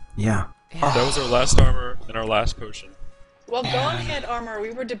 Yeah. That was our last armor and our last potion. Well, Gone had armor.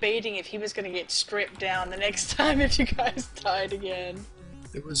 We were debating if he was going to get stripped down the next time if you guys died again.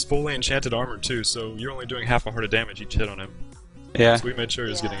 It was fully enchanted armor too, so you're only doing half a heart of damage each hit on him. Yeah. So we made sure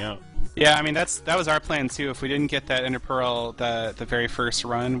he was Yeah. getting out. Yeah, I mean that was our plan too. If we didn't get that Ender Pearl, the very first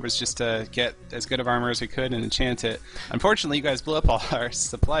run was just to get as good of armor as we could and enchant it. Unfortunately, you guys blew up all our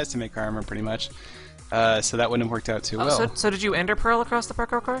supplies to make armor, pretty much. So that wouldn't have worked out too Oh, well. so did you Ender Pearl across the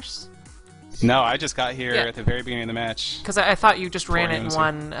parkour course? No, I just got here Yeah. at the very beginning of the match. Because I thought you just ran it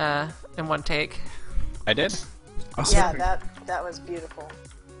Pouring in one take. I did. Yeah, that was beautiful.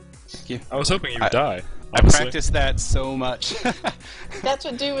 Thank you. I was hoping you would die. I Honestly. practiced that so much. That's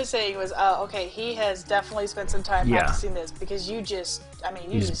what Dew was saying was, okay, he has definitely spent some time Yeah. practicing this because you just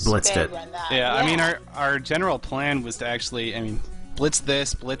blitzed sped it. run that. Yeah, I mean, our general plan was to actually, blitz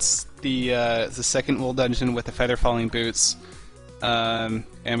this, blitz the second wool dungeon with the feather falling boots, and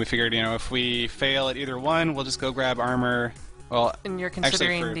we figured, if we fail at either one, we'll just go grab armor. Well, And you're actually,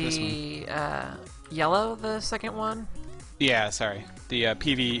 considering for this the yellow, the second one? yeah, sorry, the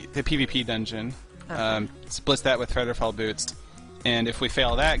PvP dungeon. Okay. Blitz that with featherfall boots, and if we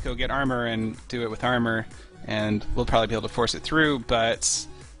fail that, go get armor and do it with armor, and we'll probably be able to force it through. But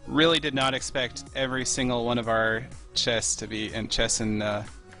really did not expect every single one of our chests to be in chests and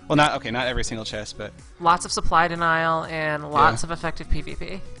well, not every single chest, but Lots of supply denial and lots of effective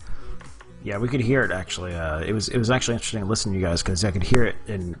PvP. Yeah, we could hear it, actually. It was actually interesting to listen to you guys, because I could hear it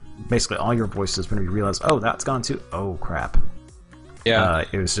in basically all your voices when we realized, oh, that's gone too. Oh, crap. yeah.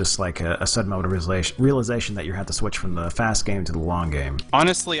 It was just like a sudden moment of realization that you had to switch from the fast game to the long game.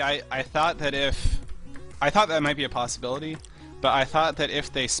 Honestly, I thought that might be a possibility, but I thought that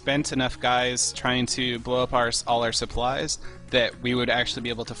if they spent enough guys trying to blow up all our supplies, that we would actually be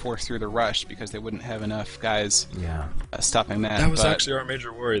able to force through the rush because they wouldn't have enough guys Yeah. stopping that. That was but, actually our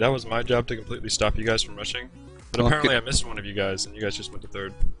major worry. That was my job to completely stop you guys from rushing. But Well, apparently good- I missed one of you guys, and you guys just went to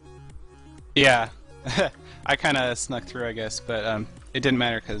third. Yeah, I kind of snuck through, I guess, but it didn't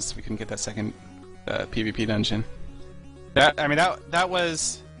matter because we couldn't get that second PvP dungeon. That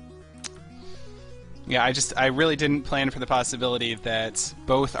was. Yeah, I really didn't plan for the possibility that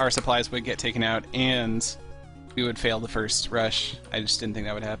both our supplies would get taken out and we would fail the first rush. I just didn't think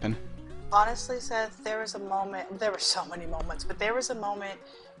that would happen. Honestly, Seth, there was a moment. There were so many moments, but there was a moment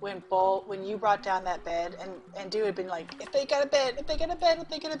when you brought down that bed, and Dew had been like, "If they got a bed, if they get a bed, if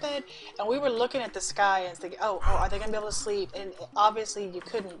they get a bed," and we were looking at the sky and thinking, "Oh, are they gonna be able to sleep?" And obviously, you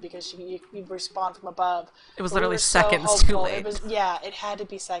couldn't because you respawn from above. It was But we literally were so seconds too hopeful. late. It had to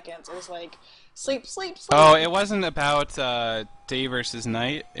be seconds. It was like, Sleep, sleep, sleep. Oh, it wasn't about day versus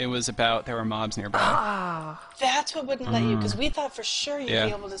night. It was about there were mobs nearby. Ah, That's what wouldn't let you, because we thought for sure you'd Yeah.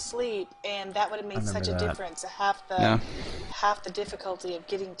 be able to sleep, and that would have made such a that. difference. Half No. the difficulty of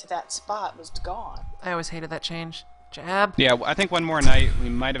getting to that spot was gone. I always hated that change. Jab. Yeah, I think one more night we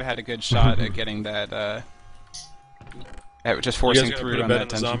might have had a good shot at getting that. At just You forcing guys gonna through put a on bed that in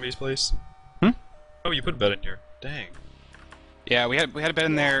the dungeon. zombies place? Hmm? Oh, you put a bed in here. Dang. Yeah, we had a bed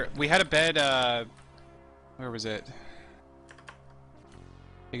in there. We had a bed. Where was it?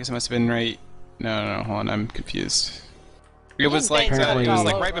 I guess it must have been right. No, hold on, I'm confused. It was like Apparently- it was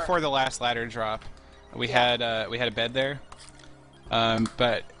like all right over. before the last ladder drop. We had a bed there,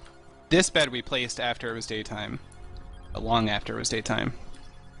 but this bed we placed after it was daytime, long after it was daytime.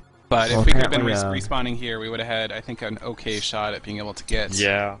 But Well, if we could have been apparently, respawning here, we would have had, I think, an okay shot at being able to get.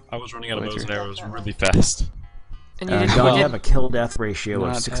 Yeah, I was running out of Go bows and through. arrows really fast. And you didn't, Don, you you have didn't, a kill-death ratio Not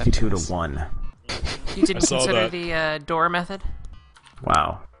of that 62 to fast. 1. you didn't saw consider that. the door method?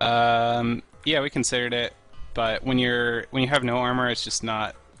 Wow. Yeah, we considered it, but when you have no armor, it's just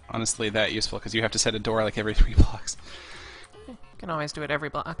not honestly that useful because you have to set a door like every 3 blocks. You can always do it every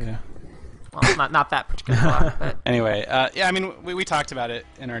block. Yeah. Well, not that particular block, but Anyway, yeah, I mean, we talked about it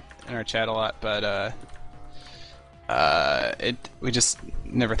in our chat a lot, but we just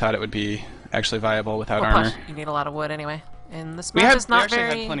never thought it would be actually viable without well, armor. plus you need a lot of wood anyway. And this We map have is we not actually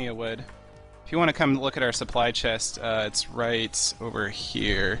very. had plenty of wood. If you want to come look at our supply chest, it's right over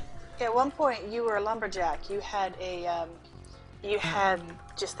here. At one point, you were a lumberjack. You had you had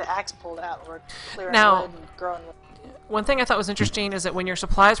just the axe pulled out, or clearing Now- wood and growing wood. One thing I thought was interesting is that when your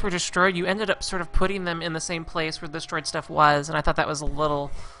supplies were destroyed, you ended up sort of putting them in the same place where the destroyed stuff was, and I thought that was a little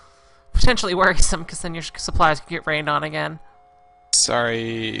potentially worrisome because then your supplies could get rained on again.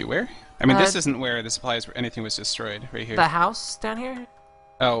 Sorry, where? I mean, this Uh, isn't where the supplies anything was destroyed. Right here. The house down here?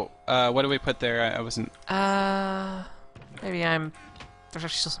 Oh, what did we put there? I wasn't. Maybe I'm. There's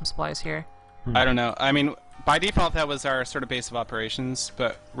actually still some supplies here. I don't know. I mean, by default, that was our sort of base of operations,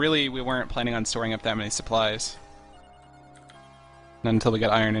 but really, we weren't planning on storing up that many supplies. Not until we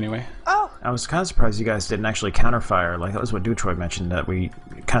got iron, anyway. Oh, I was kind of surprised you guys didn't actually counterfire. Like, that was what Detroit mentioned, that we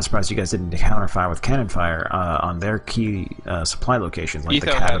kind of surprised you guys didn't counterfire with cannon fire on their key supply locations, like the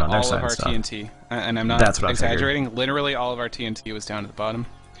Etho cabin had on their all side of our and stuff. TNT, and I'm not That's what I figured. exaggerating. Literally, all of our TNT was down at the bottom.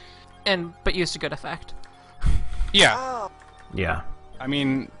 But used to good effect. Yeah, oh, Yeah. I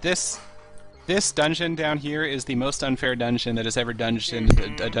mean, this dungeon down here is the most unfair dungeon that has ever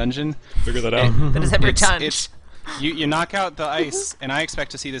dungeoned a dungeon. Figure that out. That is every time. You knock out the ice, and I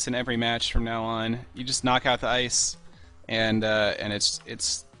expect to see this in every match from now on. You just knock out the ice, and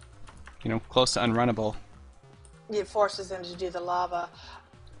it's close to unrunnable. it forces them to do the lava.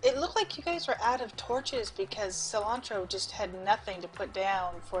 It looked like you guys were out of torches because Cilantro just had nothing to put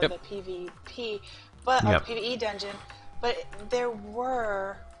down for Yep. the PvP, but Yep. PvE dungeon. But there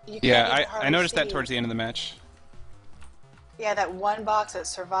were. You couldn't Yeah, even I hardly noticed that see. towards the end of the match. Yeah, that one box that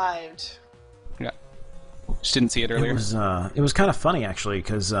survived. Yeah, just didn't see it earlier. It was kind of funny actually,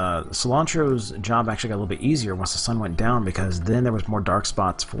 because Cilantro's job actually got a little bit easier once the sun went down, because then there was more dark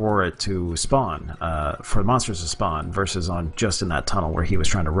spots for it to spawn, for the monsters to spawn, versus on just in that tunnel where he was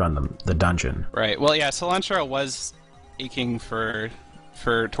trying to run the dungeon. Right. Well, yeah, Cilantro was aching for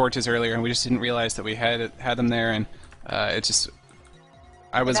torches earlier, and we just didn't realize that we had them there, and it just.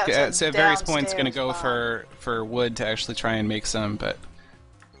 I was That's a at various points going to downstairs go for wood to actually try and make some, but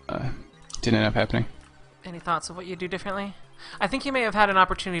didn't end up happening. Any thoughts of what you do differently? I think you may have had an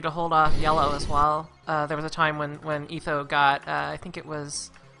opportunity to hold off yellow as well. There was a time when Etho got, I think it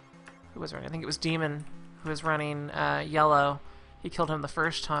was, who was running? I think it was Demon who was running yellow. He killed him the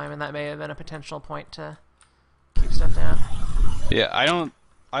first time, and that may have been a potential point to keep stuff down. Yeah, I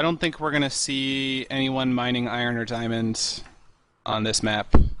don't think we're going to see anyone mining iron or diamond on this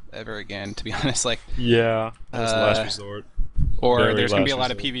map ever again, to be honest. Like, Yeah, that was the last Uh, resort. or Very there's going to be a last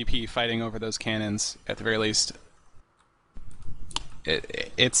lot of resort. PvP fighting over those cannons at the very least.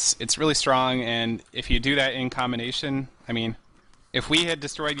 It's really strong, and if you do that in combination, I mean, if we had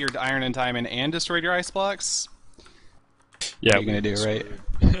destroyed your iron and diamond and destroyed your ice blocks, Yeah, what are you going to do, right?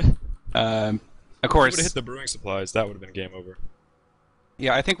 Of If we course, would have hit the brewing supplies, that would have been game over.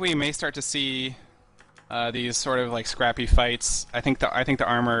 yeah, I think we may start to see these sort of like scrappy fights. I think the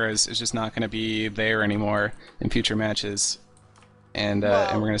armor is just not going to be there anymore in future matches, and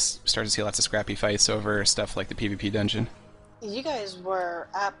Wow. we're going to start to see lots of scrappy fights over stuff like the PvP dungeon. You guys were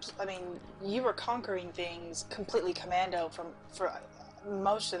you were conquering things completely commando for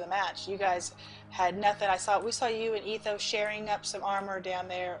most of the match. You guys had nothing. We saw you and Etho sharing up some armor down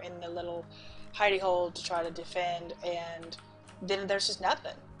there in the little hidey hole to try to defend, and then there's just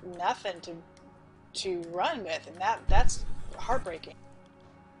nothing to to run with, and that's heartbreaking.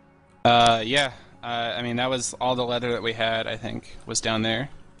 Yeah. I mean, that was all the leather that we had, I think, was down there.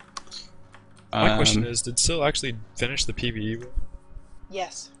 My question is, did Sil actually finish the PvE wool?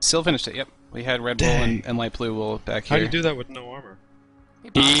 Yes. Sil finished it, yep. We had red wool and light blue wool back How here. do you do that with no armor?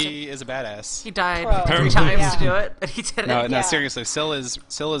 He is a badass. He died Pro. 3 Yeah. times to do it, but he did it. No, Yeah. seriously, Sil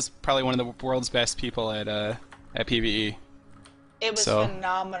is probably one of the world's best people at PvE. It was So-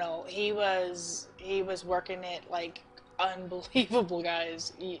 phenomenal. He was working it like unbelievable,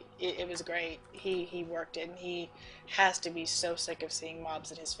 guys. It was great. He worked it, and he has to be so sick of seeing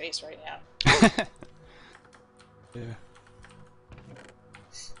mobs in his face right now. Yeah.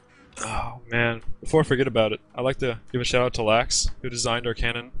 Oh man! Before I forget about it, I'd like to give a shout out to Lax, who designed our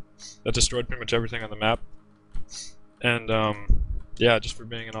cannon that destroyed pretty much everything on the map. And yeah, just for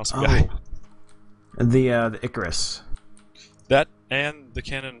being an awesome guy. The Icarus. That and the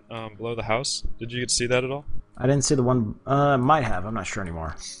cannon below the house. Did you get to see that at all? I didn't see the one. Might have. I'm not sure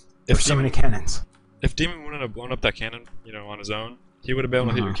anymore. There's If so Demon, many cannons. if Demon wouldn't have blown up that cannon, on his own, he would have been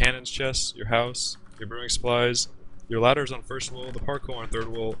able to hit your cannons chest, your house, your brewing supplies, your ladders on first wall, the parkour on third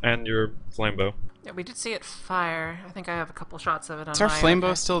wall, and your flame bow. Yeah, we did see it fire. I think I have a couple shots of it on Is our my flame bow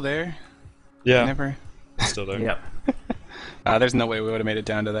okay. still there? Yeah, Never. it's still there. Yep. There's no way we would have made it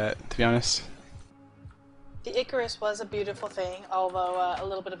down to that, to be honest. The Icarus was a beautiful thing, although a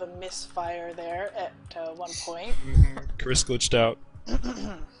little bit of a misfire there at one point. Chris glitched out.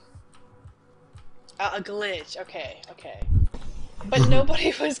 A glitch. Okay. But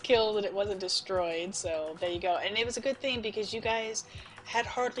nobody was killed and it wasn't destroyed, so there you go. And it was a good thing because you guys had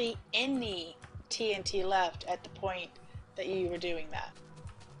hardly any TNT left at the point that you were doing that.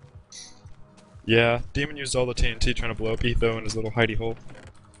 Yeah, Demon used all the TNT trying to blow up Etho in his little hidey hole.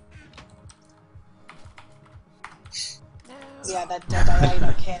 Yeah, that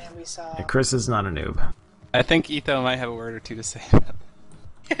diagonal cannon we saw. Yeah, Chris is not a noob. I think Etho might have a word or two to say about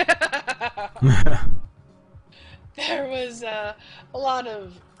There was a lot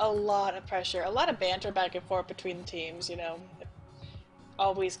of pressure, a lot of banter back and forth between the teams. You know,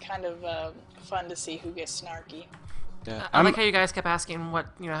 always kind of fun to see who gets snarky. Yeah. I like how you guys kept asking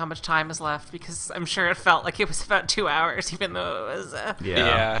how much time is left, because I'm sure it felt like it was about 2 hours, even though it was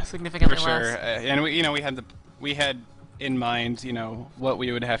Yeah, significantly for sure. less. And we had in mind, what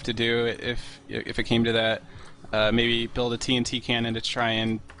we would have to do if it came to that. Maybe build a TNT cannon to try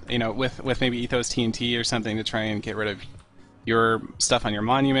and, with maybe Ethos TNT or something to try and get rid of your stuff on your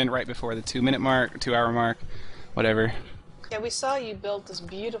monument right before the 2 minute mark, 2 hour mark, whatever. Yeah, we saw you build this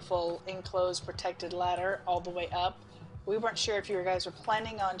beautiful enclosed protected ladder all the way up. We weren't sure if you guys were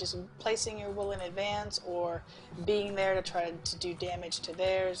planning on just placing your wool in advance or being there to try to do damage to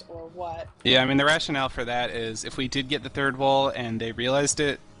theirs or what. Yeah, I mean, the rationale for that is if we did get the third wall and they realized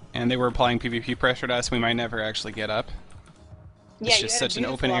it and they were applying PvP pressure to us, we might never actually get up. Yeah, It's you just had a such an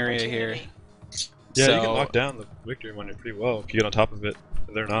open beautiful area here. opportunity. Yeah, you can So- knock down the victory monitor pretty well if you get on top of it.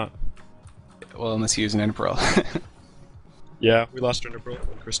 But they're not. Well, unless you use an Ender Pearl. Yeah, we lost Ender Pearl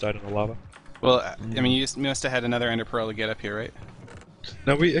when Chris died in the lava. Well, I mean, you must have had another Ender Pearl to get up here, right?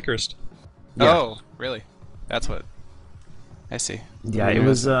 No, we Icarused. Yeah. Oh, really? That's what. I see. Yeah, it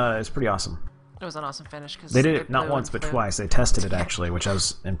was pretty awesome. It was an awesome finish. Cause They did it not flew once and but flew. twice. They tested it actually, which I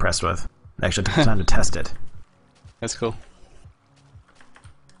was impressed with. They actually took the time to test it. That's cool.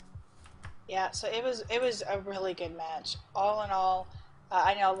 Yeah, so it was a really good match. All in all,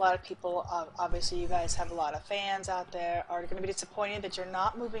 I know a lot of people, obviously you guys have a lot of fans out there, are going to be disappointed that you're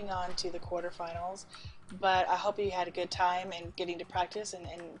not moving on to the quarterfinals, but I hope you had a good time and getting to practice and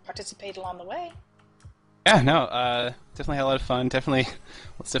participate along the way. Yeah, no, definitely had a lot of fun.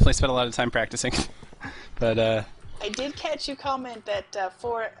 Let's definitely spend a lot of time practicing. But I did catch you comment that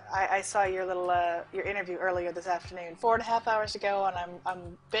I saw your little your interview earlier this afternoon. 4.5 hours ago, and I'm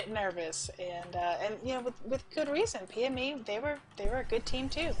a bit nervous, and with good reason. PME they were a good team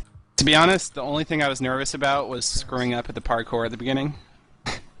too. to be honest, the only thing I was nervous about was screwing up at the parkour at the beginning.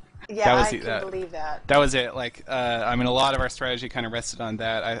 Yeah, was I the- can that- believe that. That was it. Like, I mean, a lot of our strategy kind of rested on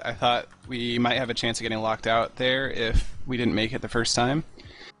that. I thought we might have a chance of getting locked out there if we didn't make it the first time.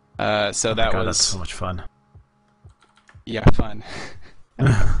 So that God, was that's so much fun. yeah, fun.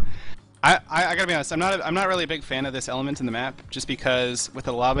 I gotta be honest. I'm not really a big fan of this element in the map, just because with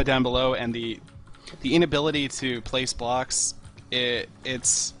the lava down below and the inability to place blocks,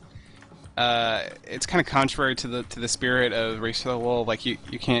 it's kind of contrary to the spirit of Race to the Wall. Like you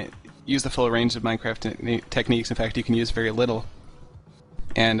can't use the full range of Minecraft techniques. In fact, you can use very little,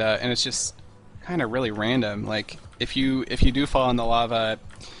 and it's just kind of really random. Like if you do fall in the lava,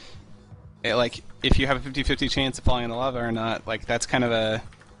 if you have a 50-50 chance of falling in the lava or not, like that's kind of a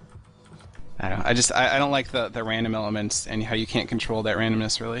I don't know. I don't like the random elements and how you can't control that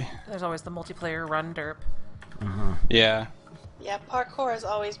randomness really. There's always the multiplayer run derp. Yeah. Yeah, parkour has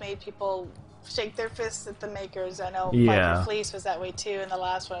always made people shake their fists at the makers. I know Yeah. Viper Fleece was that way too, and the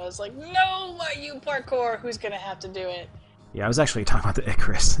last one I was like, no, why you parkour? Who's gonna have to do it? Yeah, I was actually talking about the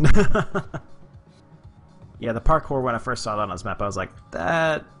Icarus. Yeah, the parkour, when I first saw that on this map, I was like,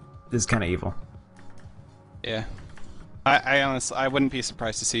 that is kind of evil. Yeah. I honestly, I wouldn't be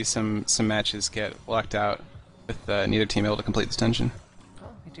surprised to see some matches get locked out with neither team able to complete this dungeon.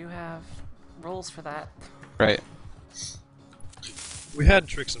 Well, we do have rules for that. Right. We had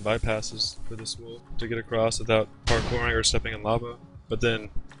tricks and bypasses for this wall to get across without parkouring or stepping in lava, but then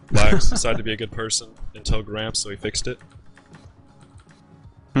Lax decided to be a good person and tell Gramps, so he fixed it.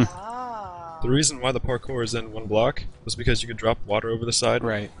 Ah. The reason why the parkour is in one block was because you could drop water over the side,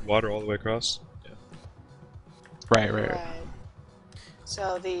 Right. water all the way across. Yeah. Right.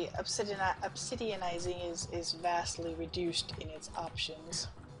 So the obsidianizing is vastly reduced in its options.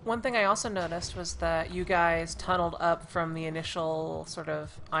 One thing I also noticed was that you guys tunneled up from the initial sort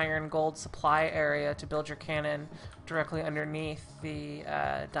of iron gold supply area to build your cannon directly underneath the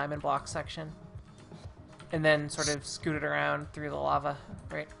diamond block section. And then sort of scooted around through the lava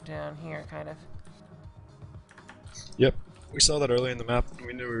right down here, kind of. Yep. We saw that early in the map, and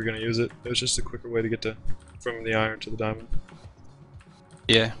we knew we were going to use it. It was just a quicker way to get from the iron to the diamond.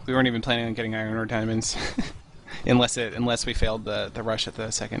 Yeah, we weren't even planning on getting iron or diamonds, unless we failed the rush at the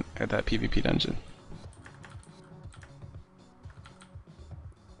PvP dungeon,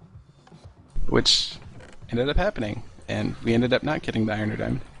 which ended up happening, and we ended up not getting the iron or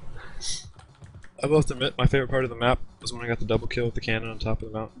diamond. I will have to admit, my favorite part of the map was when I got the double kill with the cannon on top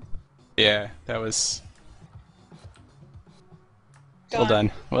of the mountain. Yeah, that was well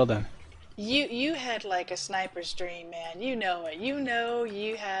done. Well done. You had like a sniper's dream, man. You know it. You know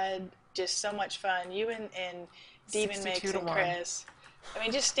you had just so much fun. You and Demon Mix 62 to and 1. Chris. I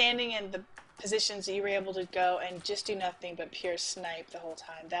mean, just standing in the positions that you were able to go and just do nothing but pure snipe the whole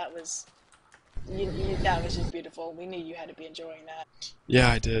time. That was that was just beautiful. We knew you had to be enjoying that. Yeah,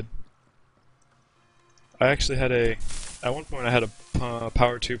 I did. I actually had at one point I had a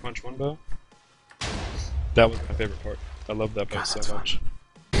power 2 punch 1 bow. That was my favorite part. I loved that bow God, so that's much.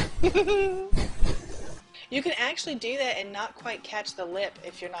 You can actually do that and not quite catch the lip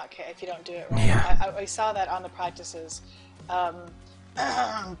if you don't do it right. Yeah. I saw that on the practices.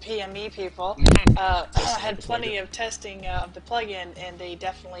 PME people had plenty of testing of the plugin, and they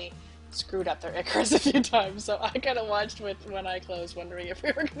definitely screwed up their Icarus a few times. So I kind of watched with one eye closed, wondering if we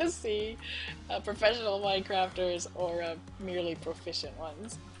were going to see professional Minecrafters or merely proficient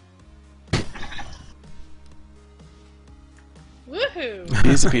ones. Woohoo!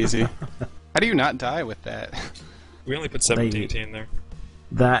 Easy peasy. How do you not die with that? We only put 17 in there.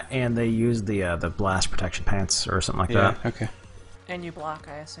 That, and they used the blast protection pants or something like Yeah. that. Okay. And you block,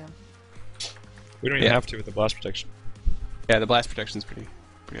 I assume. We don't even have to with the blast protection. Yeah, the blast protection's pretty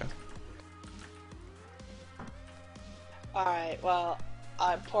awesome. Alright, well,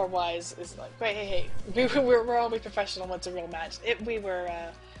 poor Wise is like, wait, hey, we're always professional when it's a real match.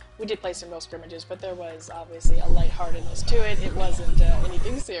 We did play some real scrimmages, but there was obviously a lightheartedness to it. It wasn't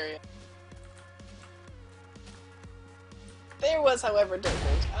anything serious. There was, however,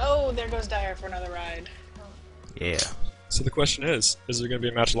 different. Oh, there goes Dyer for another ride. Yeah. So the question is there going to be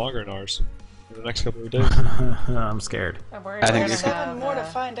a match longer than ours in the next couple of days? I'm scared. I'm worried I we're think gonna there's have 7 more to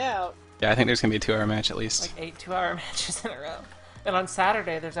find out. Yeah, I think there's gonna be a 2-hour match at least. like 8 2-hour matches in a row. And on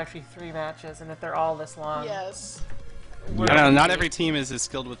Saturday, there's actually 3 matches, and if they're all this long, Yes. I don't know, not every team is as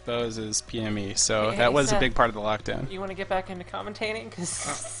skilled with bows as PME, so Hey, that was a Seth, big part of the lockdown. you want to get back into commentating?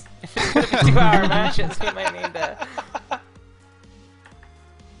 Because if it's going to be 2-hour matches, we might need to.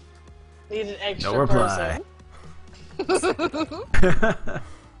 Need an extra No reply. person.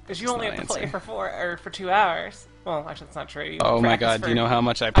 Because you only not have to play answering. for 2 hours. Well, actually, that's not true. You Oh my practice god, do you for- know how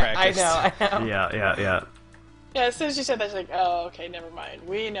much I I practiced? know. Yeah. Yeah, as soon as you said that, she's like, oh, okay, never mind.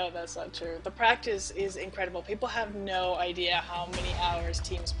 We know that's not true. The practice is incredible. People have no idea how many hours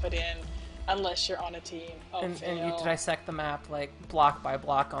teams put in unless you're on a team. Oh, And you fail. dissect the map, like, block by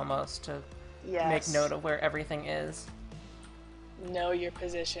block almost, to Yes. make note of where everything is. Know your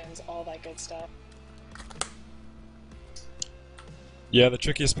positions, all that good stuff. Yeah, the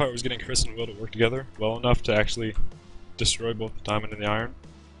trickiest part was getting Chris and Will to work together well enough to actually destroy both the diamond and the iron.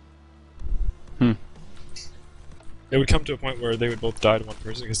 It would come to a point where they would both die to one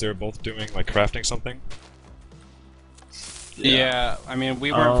person because they were both doing, like, crafting something. Yeah, I mean,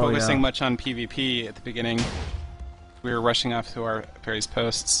 we weren't Oh, focusing yeah. much on PvP at the beginning. We were rushing off to our various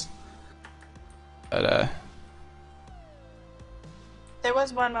posts. But, There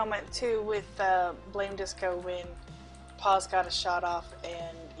was one moment too with Blame Disco when Paws got a shot off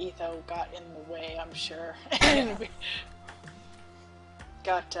and Etho got in the way, I'm sure, and we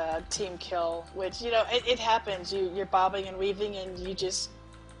got team kill. Which, you know, it happens. You're bobbing and weaving and you just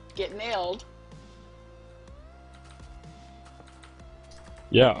get nailed.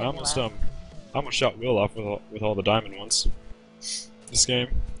 Yeah, I almost shot Will off with all the diamond ones. This game,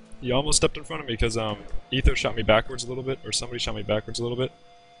 he almost stepped in front of me because Etho shot me backwards a little bit, or somebody shot me backwards a little bit,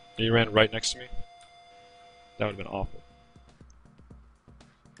 and he ran right next to me. That would have been awful.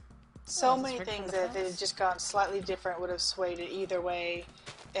 So many things that if it had just gone slightly different would have swayed it either way,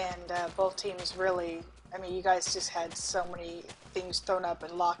 and both teams really. I mean, you guys just had so many things thrown up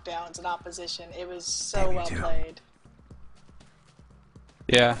and lockdowns and opposition. It was so well played.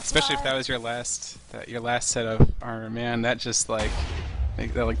 Yeah, especially if that was your last set of armor, man. That just that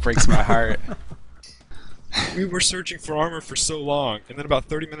breaks my heart. We were searching for armor for so long, and then about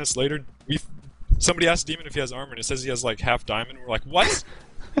 30 minutes later, somebody asked Demon if he has armor, and it says he has like half diamond. We're like, what?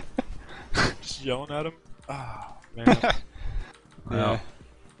 Just yelling at him. Oh man. Well,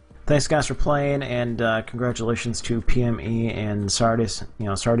 thanks guys for playing, and congratulations to PME and Sardis. You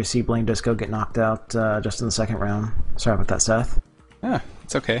know, sorry to see Blame Disco get knocked out just in the second round. Sorry about that, Seth. Yeah,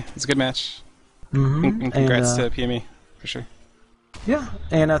 it's okay. It's a good match. Mm-hmm. And congrats to PME, for sure. Yeah,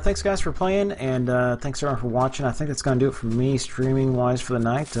 and thanks guys for playing, and thanks everyone for watching. I think that's going to do it for me streaming-wise for the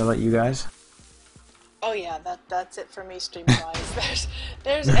night. I'll let you guys. Oh yeah, that's it for me streaming wise.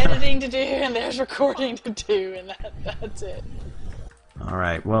 There's editing to do and there's recording to do, and that's it. All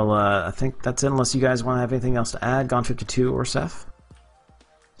right, well, I think that's it unless you guys want to have anything else to add. Gone 52 or Seth?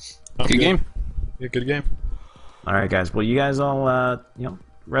 Good game. Yeah, good game. All right, guys. Well, you guys all, you know,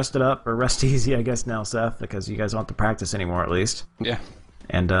 rest it up, or rest easy, I guess, now, Seth, because you guys don't have to practice anymore, at least. Yeah.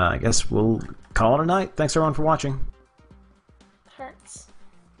 And I guess we'll call it a night. Thanks, everyone, for watching. Hurts.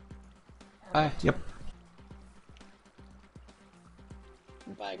 Bye. Yep.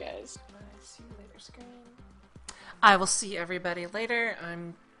 Bye, guys. See you later, screen. I will see everybody later.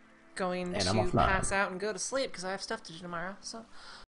 I'm going And to I'm off now. pass out and go to sleep because I have stuff to do tomorrow. So.